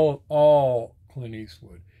 all Clint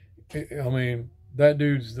Eastwood. I mean, that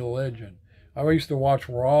dude's the legend. I used to watch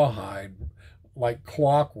Rawhide like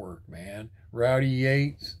clockwork, man. Rowdy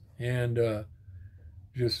Yates and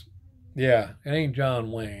just Yeah, it ain't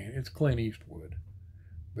John Wayne. It's Clint Eastwood.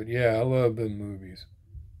 But yeah, I love the movies.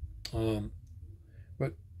 Um,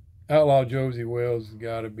 but Outlaw Josie Wales has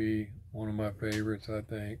got to be one of my favorites. I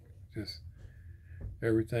think just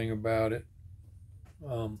everything about it.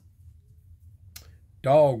 Um,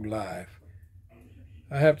 Dog Life.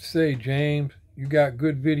 I have to say, James, you got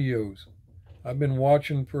good videos. I've been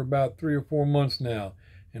watching for about 3 or 4 months now,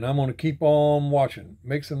 and I'm gonna keep on watching.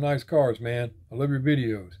 Make some nice cars, man. I love your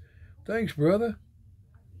videos. Thanks, brother.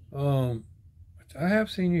 Um, I have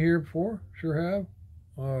seen you here before. Sure have.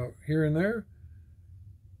 Here and there.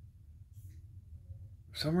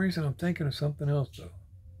 For some reason, I'm thinking of something else though.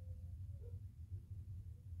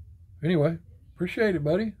 Anyway, appreciate it,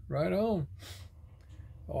 buddy. Right on.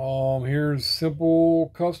 Here's Simple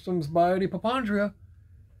Customs by Eddie Papandrea.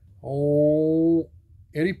 Oh,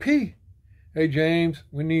 Eddie P. Hey, James,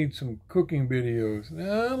 we need some cooking videos.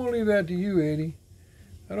 Nah, I'm going to leave that to you, Eddie.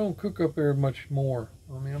 I don't cook up there much more.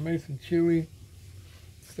 I mean, I made some chili,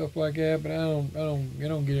 stuff like that, but I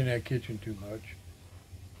don't get in that kitchen too much.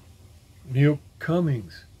 Neil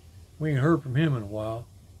Cummings. We ain't heard from him in a while.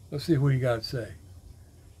 Let's see what he got to say.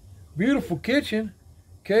 Beautiful kitchen.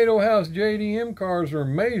 Cato House JDM cars are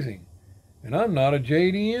amazing, and I'm not a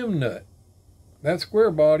JDM nut. That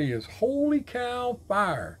square body is holy cow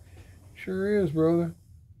fire. Sure is, brother.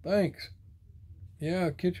 Thanks.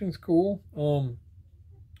 Yeah, kitchen's cool.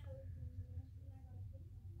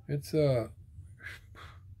 It's I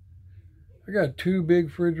got 2 big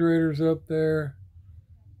refrigerators up there.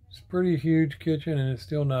 It's a pretty huge kitchen, and it's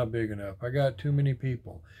still not big enough. I got too many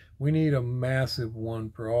people. We need a massive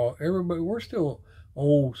one for everybody. We're still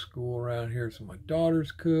old school around here, so my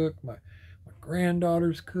daughters cook, my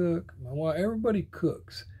granddaughters cook, my wife, everybody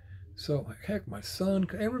cooks. So heck, my son,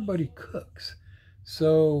 everybody cooks.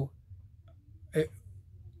 So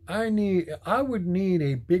I would need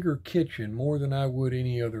a bigger kitchen more than I would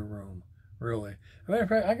any other room, really. As a matter of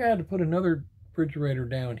fact, I got to put another refrigerator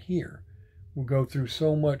down here. We'll go through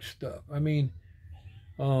so much stuff. I mean,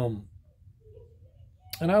 and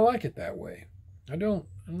I like it that way.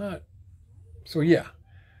 So yeah,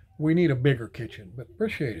 we need a bigger kitchen, but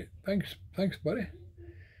appreciate it. Thanks, buddy.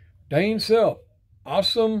 Dane Self,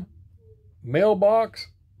 awesome mailbox,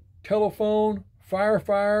 telephone,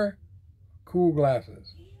 fire, cool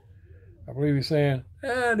glasses. I believe he's saying,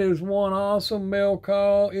 that is one awesome mail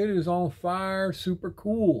call. It is on fire, super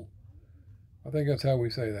cool. I think that's how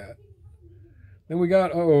we say that. Then we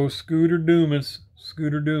got, Scooter Dumas.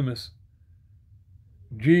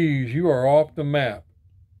 Geez, you are off the map.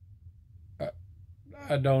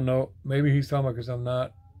 I don't know. Maybe he's talking about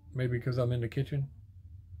because I'm in the kitchen.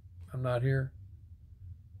 I'm not here.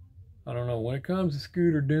 I don't know. When it comes to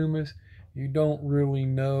Scooter Dumas, you don't really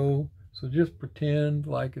know. So just pretend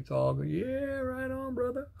like it's all good. Yeah, right on,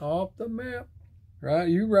 brother. Off the map. Right?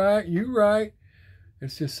 You right.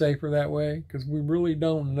 It's just safer that way because we really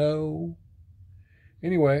don't know.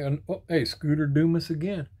 Anyway, hey, Scooter Dumas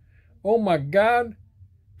again. Oh my God.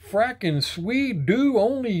 Frackin' Swede, do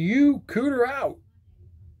only you, cooter out.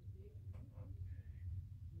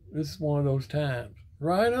 This is one of those times.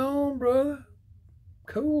 Right on, brother.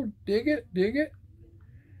 Cool. Dig it.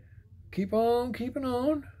 Keep on keeping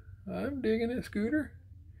on. I'm digging it, Scooter.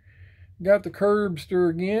 Got the Curbster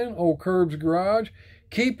again. Old Curb's Garage.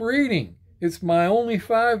 Keep reading. It's my only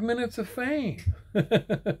 5 minutes of fame.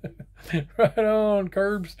 Right on,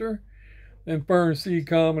 Curbster. And Fern C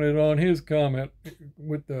commented on his comment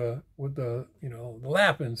with the the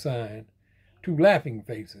laughing sign. 2 laughing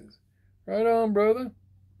faces. Right on, brother.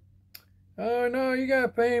 Oh, no, you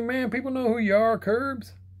got fame, man. People know who you are,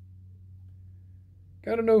 Curbs.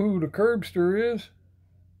 Got to know who the Curbster is.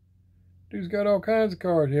 Dude's got all kinds of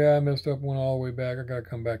cars. Yeah, I messed up one all the way back. I got to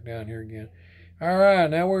come back down here again. All right,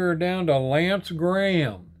 now we're down to Lance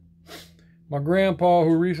Graham. My grandpa,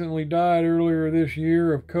 who recently died earlier this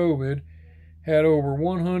year of COVID, had over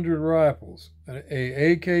 100 rifles,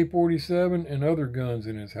 a AK-47, and other guns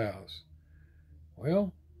in his house.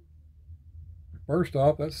 Well, first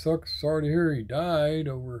off, that sucks. Sorry to hear he died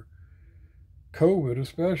over COVID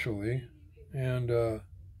especially. And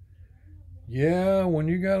yeah, when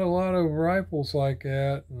you got a lot of rifles like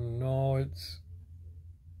that, no,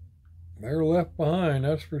 they're left behind,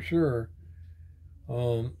 that's for sure.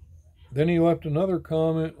 Then he left another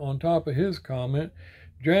comment on top of his comment.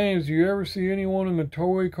 James, do you ever see anyone in the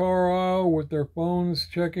toy car aisle with their phones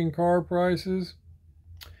checking car prices?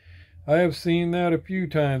 I have seen that a few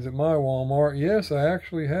times at my Walmart. Yes, I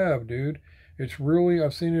actually have, dude. I've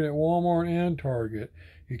seen it at Walmart and Target.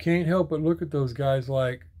 You can't help but look at those guys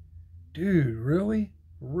like, dude, really?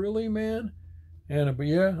 Really, man? But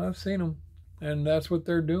yeah, I've seen them. And that's what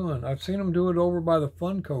they're doing. I've seen them do it over by the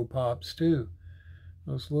Funko Pops too.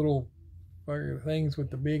 Those little things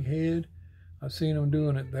with the big head. I've seen them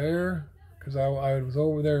doing it there because I was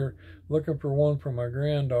over there looking for one for my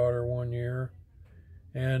granddaughter one year.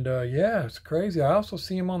 And yeah, it's crazy. I also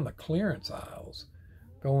see them on the clearance aisles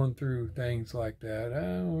going through things like that.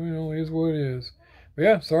 It is what it is. But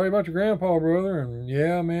yeah, sorry about your grandpa, brother. And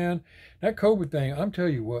yeah, man, that COVID thing, I'm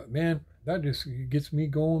telling you what, man, that just gets me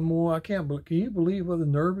going more. I can't believe, can you believe the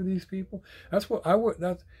nerve of these people? That's what I would,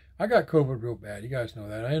 I got COVID real bad. You guys know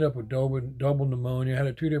that. I ended up with double pneumonia. I had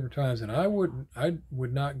it 2 different times, and I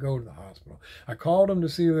would not go to the hospital. I called them to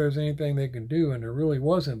see if there's anything they can do, and there really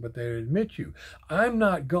wasn't, but they admit you. I'm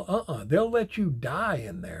not they'll let you die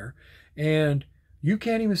in there, and you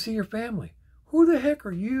can't even see your family. Who the heck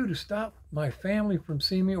are you to stop my family from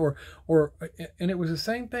seeing me? And it was the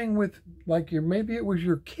same thing with, like, maybe it was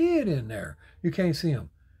your kid in there. You can't see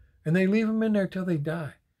them. And they leave them in there till they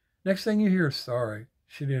die. Next thing you hear is, sorry,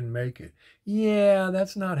 she didn't make it. Yeah,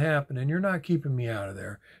 that's not happening. You're not keeping me out of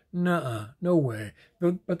there. Nuh-uh, no way.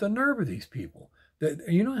 But the nerve of these people.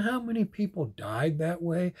 You know how many people died that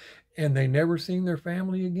way and they never seen their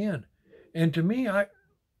family again? And to me, I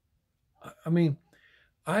mean,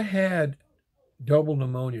 I had double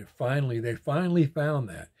pneumonia. They finally found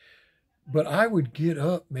that. But I would get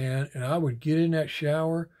up, man, and I would get in that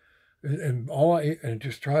shower and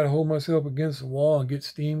just try to hold myself against the wall and get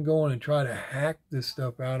steam going and try to hack this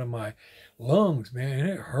stuff out of my lungs, man. And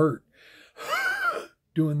it hurt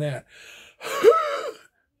doing that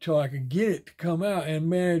till I could get it to come out. And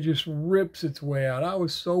man, it just rips its way out. I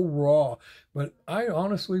was so raw. But I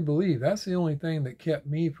honestly believe that's the only thing that kept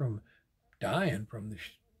me from dying from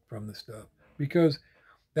the stuff. Because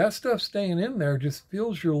that stuff staying in there just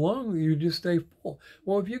fills your lungs. You just stay full.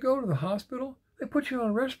 Well, if you go to the hospital, they put you on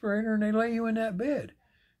a respirator and they lay you in that bed.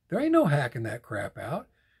 There ain't no hacking that crap out.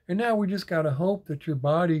 And now we just got to hope that your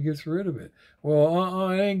body gets rid of it. Well,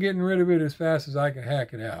 it ain't getting rid of it as fast as I can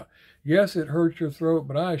hack it out. Yes, it hurts your throat,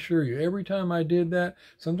 but I assure you, every time I did that,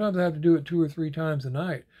 sometimes I have to do it 2 or 3 times a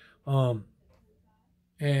night.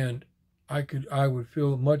 And I would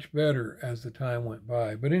feel much better as the time went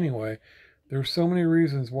by. But anyway, there's so many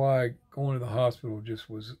reasons why going to the hospital just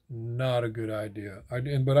was not a good idea.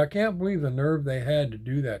 But I can't believe the nerve they had to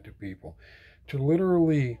do that to people. To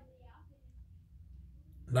literally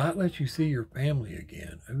not let you see your family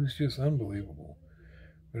again. It was just unbelievable.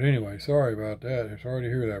 But anyway, sorry about that. Sorry to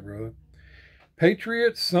hear that, brother.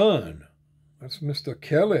 Patriot Son. That's Mr.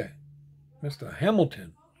 Kelly. Mr.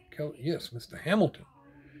 Hamilton. Kelly, yes, Mr. Hamilton.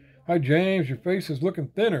 Hi, James. Your face is looking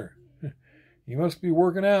thinner. You must be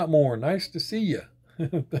working out more. Nice to see you.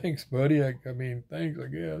 Thanks, buddy. I mean, thanks, I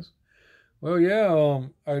guess. Well, yeah,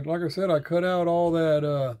 like I said, I cut out all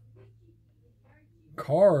that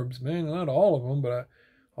carbs, man. Not all of them, but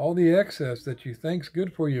all the excess that you think's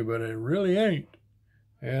good for you, but it really ain't.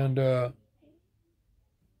 And I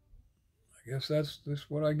guess that's just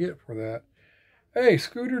what I get for that. Hey,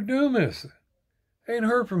 Scooter Dumas. Ain't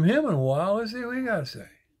heard from him in a while. Let's see what he got to say.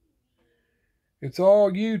 It's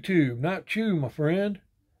all YouTube, not you, my friend.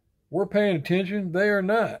 We're paying attention. They are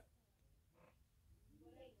not.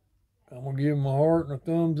 I'm going to give him a heart and a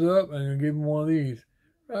thumbs up, and I'm going to give him one of these.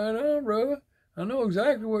 Right on, brother. I know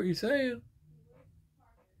exactly what you're saying.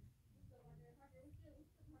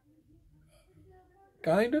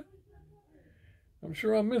 Kinda. I'm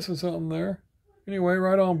sure I'm missing something there. Anyway,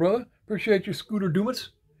 right on, brother. Appreciate you, Scooter Dumas.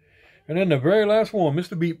 And then the very last one,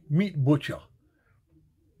 Mr. Meatbutcher.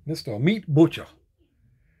 Mr. Meatbutcher.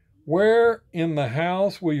 Where in the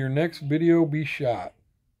house will your next video be shot?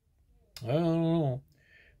 I don't know.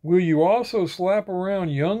 Will you also slap around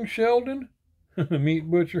young Sheldon?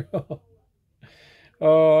 Meatbutcher.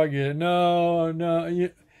 Oh, I get it. No. Yeah.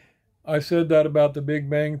 I said that about the Big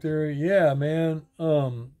Bang Theory. Yeah, man.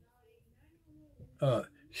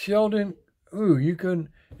 Sheldon, you couldn't.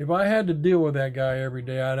 If I had to deal with that guy every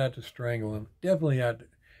day, I'd have to strangle him. Definitely had to.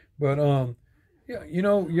 But, yeah,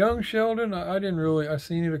 young Sheldon, I didn't really, I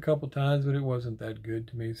seen it a couple times, but it wasn't that good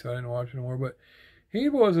to me, so I didn't watch it anymore. But he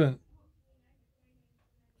wasn't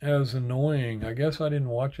as annoying. I guess I didn't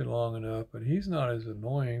watch it long enough, but he's not as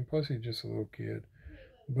annoying. Plus, he's just a little kid.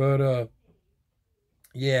 But,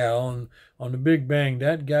 yeah, on the Big Bang,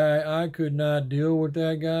 that guy, I could not deal with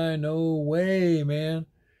that guy. No way, man.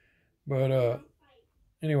 But,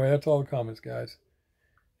 anyway, that's all the comments, guys.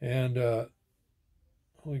 And,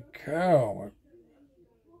 holy cow.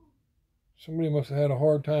 Somebody must have had a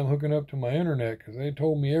hard time hooking up to my internet because they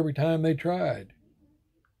told me every time they tried.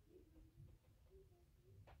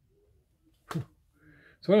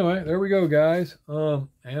 So anyway, there we go, guys. And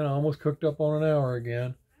I almost cooked up on an hour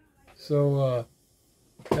again. So,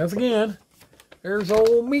 as again, there's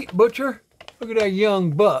old Meatbutcher. Look at that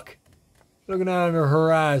young buck looking out on the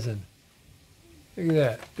horizon. Look at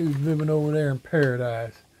that. Dude's living over there in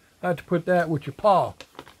paradise. I have to put that with your paw.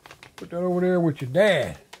 Put that over there with your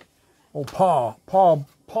dad. Oh, paw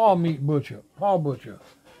Meatbutcher. Paw Butcher.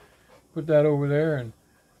 Put that over there, and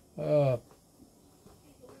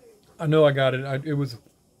I know I got it. I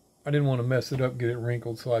didn't want to mess it up, get it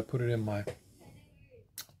wrinkled, so I put it in my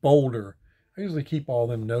folder. I usually keep all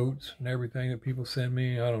them notes and everything that people send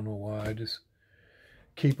me. I don't know why. I just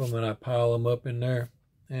keep them and I pile them up in there,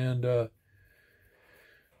 and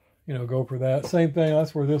you know, go for that. Same thing.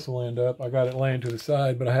 That's where this will end up. I got it laying to the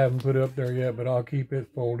side, but I haven't put it up there yet. But I'll keep it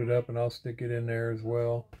folded up and I'll stick it in there as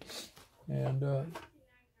well. And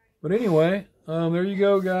but anyway, there you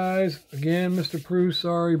go, guys. Again, Mr. Prue,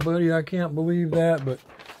 sorry, buddy, I can't believe that, but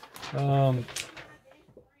I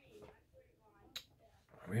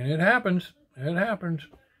mean, it happens. It happens.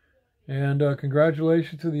 And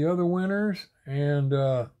congratulations to the other winners. And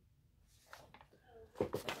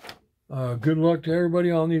good luck to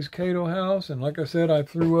everybody on these Cato House. And like I said, I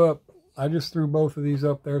just threw both of these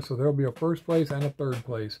up there, so there'll be a first place and a third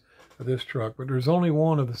place for this truck. But there's only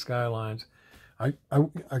one of the Skylines. I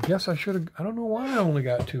guess I should have. I don't know why I only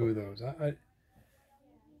got two of those. I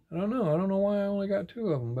don't know. I don't know why I only got two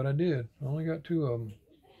of them, but I did. I only got two of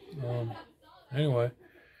them. Anyway,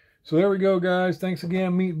 so there we go, guys. Thanks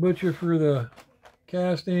again, Meatbutcher, for the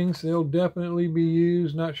castings. They'll definitely be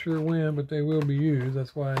used. Not sure when, but they will be used.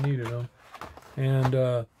 That's why I needed them.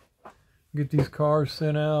 And get these cars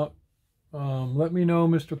sent out. Let me know,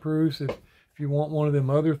 Mr. Bruce, if you want one of them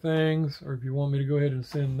other things, or if you want me to go ahead and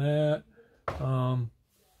send that.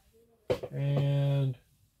 And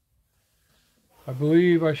I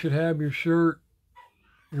believe I should have your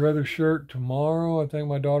other shirt tomorrow. I think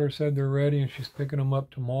my daughter said they're ready and she's picking them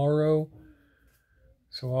up tomorrow.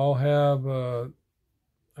 So I'll have, I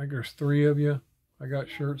think there's 3 of you I got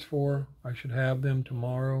shirts for. I should have them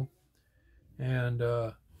tomorrow. And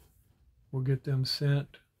we'll get them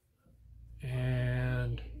sent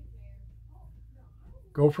and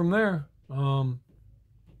go from there.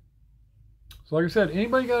 So like I said,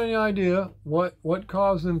 anybody got any idea what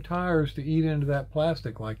caused them tires to eat into that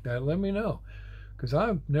plastic like that? Let me know, because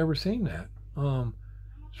I've never seen that.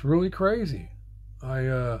 It's really crazy.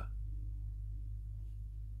 It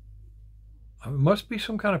must be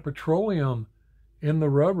some kind of petroleum in the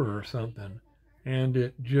rubber or something, and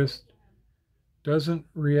it just doesn't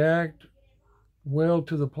react well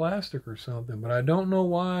to the plastic or something. But I don't know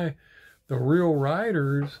why the real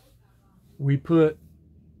riders we put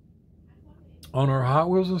on our Hot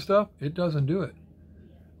Wheels and stuff, it doesn't do it.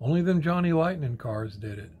 Only them Johnny Lightning cars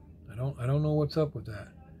did it. I don't know what's up with that.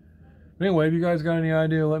 But anyway, if you guys got any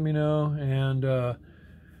idea, let me know, and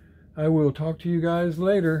I will talk to you guys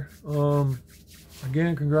later.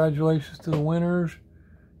 Again, congratulations to the winners.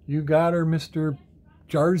 You got her, Mr.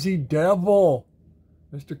 Jersey Devil,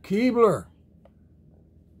 Mr. Keebler.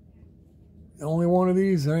 Only one of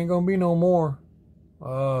these. There ain't gonna be no more.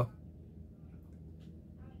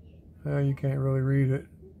 You can't really read it.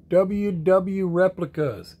 WW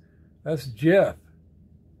Replicas. That's Jeff.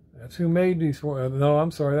 That's who made these. No, I'm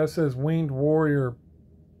sorry. That says Winged Warrior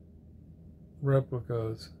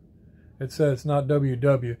Replicas. It says not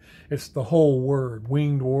WW. It's the whole word.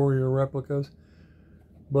 Winged Warrior Replicas.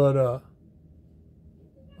 But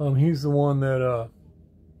he's the one that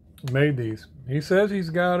made these. He says he's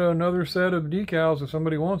got another set of decals if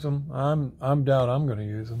somebody wants them. I'm doubt I'm going to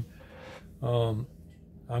use them.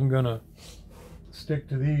 I'm going to stick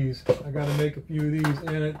to these. I got to make a few of these.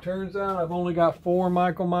 And it turns out I've only got 4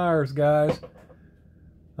 Michael Myers, guys.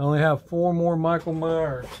 I only have 4 more Michael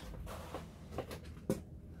Myers.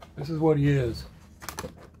 This is what he is.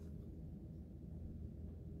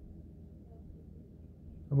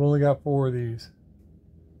 I've only got 4 of these.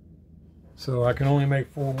 So I can only make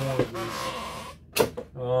 4 more of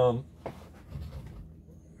these.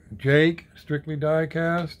 Jake, strictly die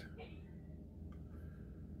cast.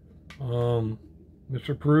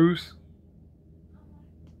 Mr. Bruce.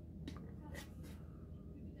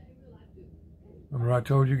 Remember I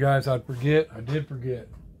told you guys I'd forget? I did forget.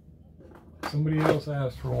 Somebody else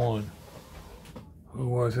asked for one. Who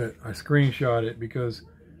was it? I screenshot it because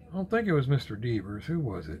I don't think it was Mr. Devers. Who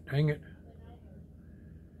was it? Dang it.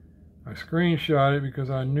 I screenshot it because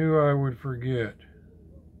I knew I would forget.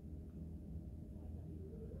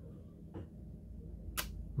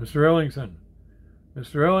 Mr. Ellingson.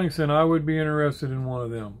 Mr. Ellingson, I would be interested in one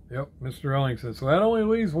of them. Yep, Mr. Ellingson. So that only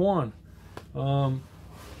leaves one. I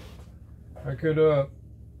could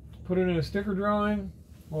put it in a sticker drawing,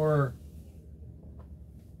 or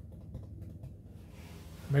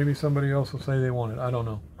Maybe somebody else will say they want it. I don't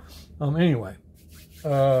know. Anyway,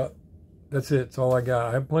 that's it. That's all I got.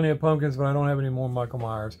 I have plenty of pumpkins, but I don't have any more Michael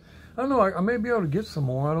Myers. I don't know. I may be able to get some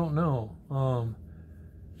more. I don't know.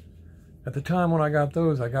 At the time when I got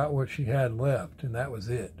those, I got what she had left, and that was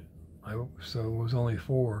it. So it was only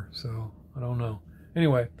 4. So I don't know.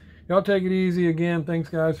 Anyway, y'all take it easy. Again, thanks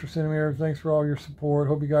guys for sending me everything. Thanks for all your support.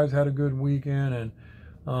 Hope you guys had a good weekend, and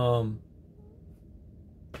I'll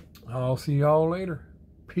see y'all later.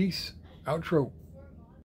 Peace. Outro.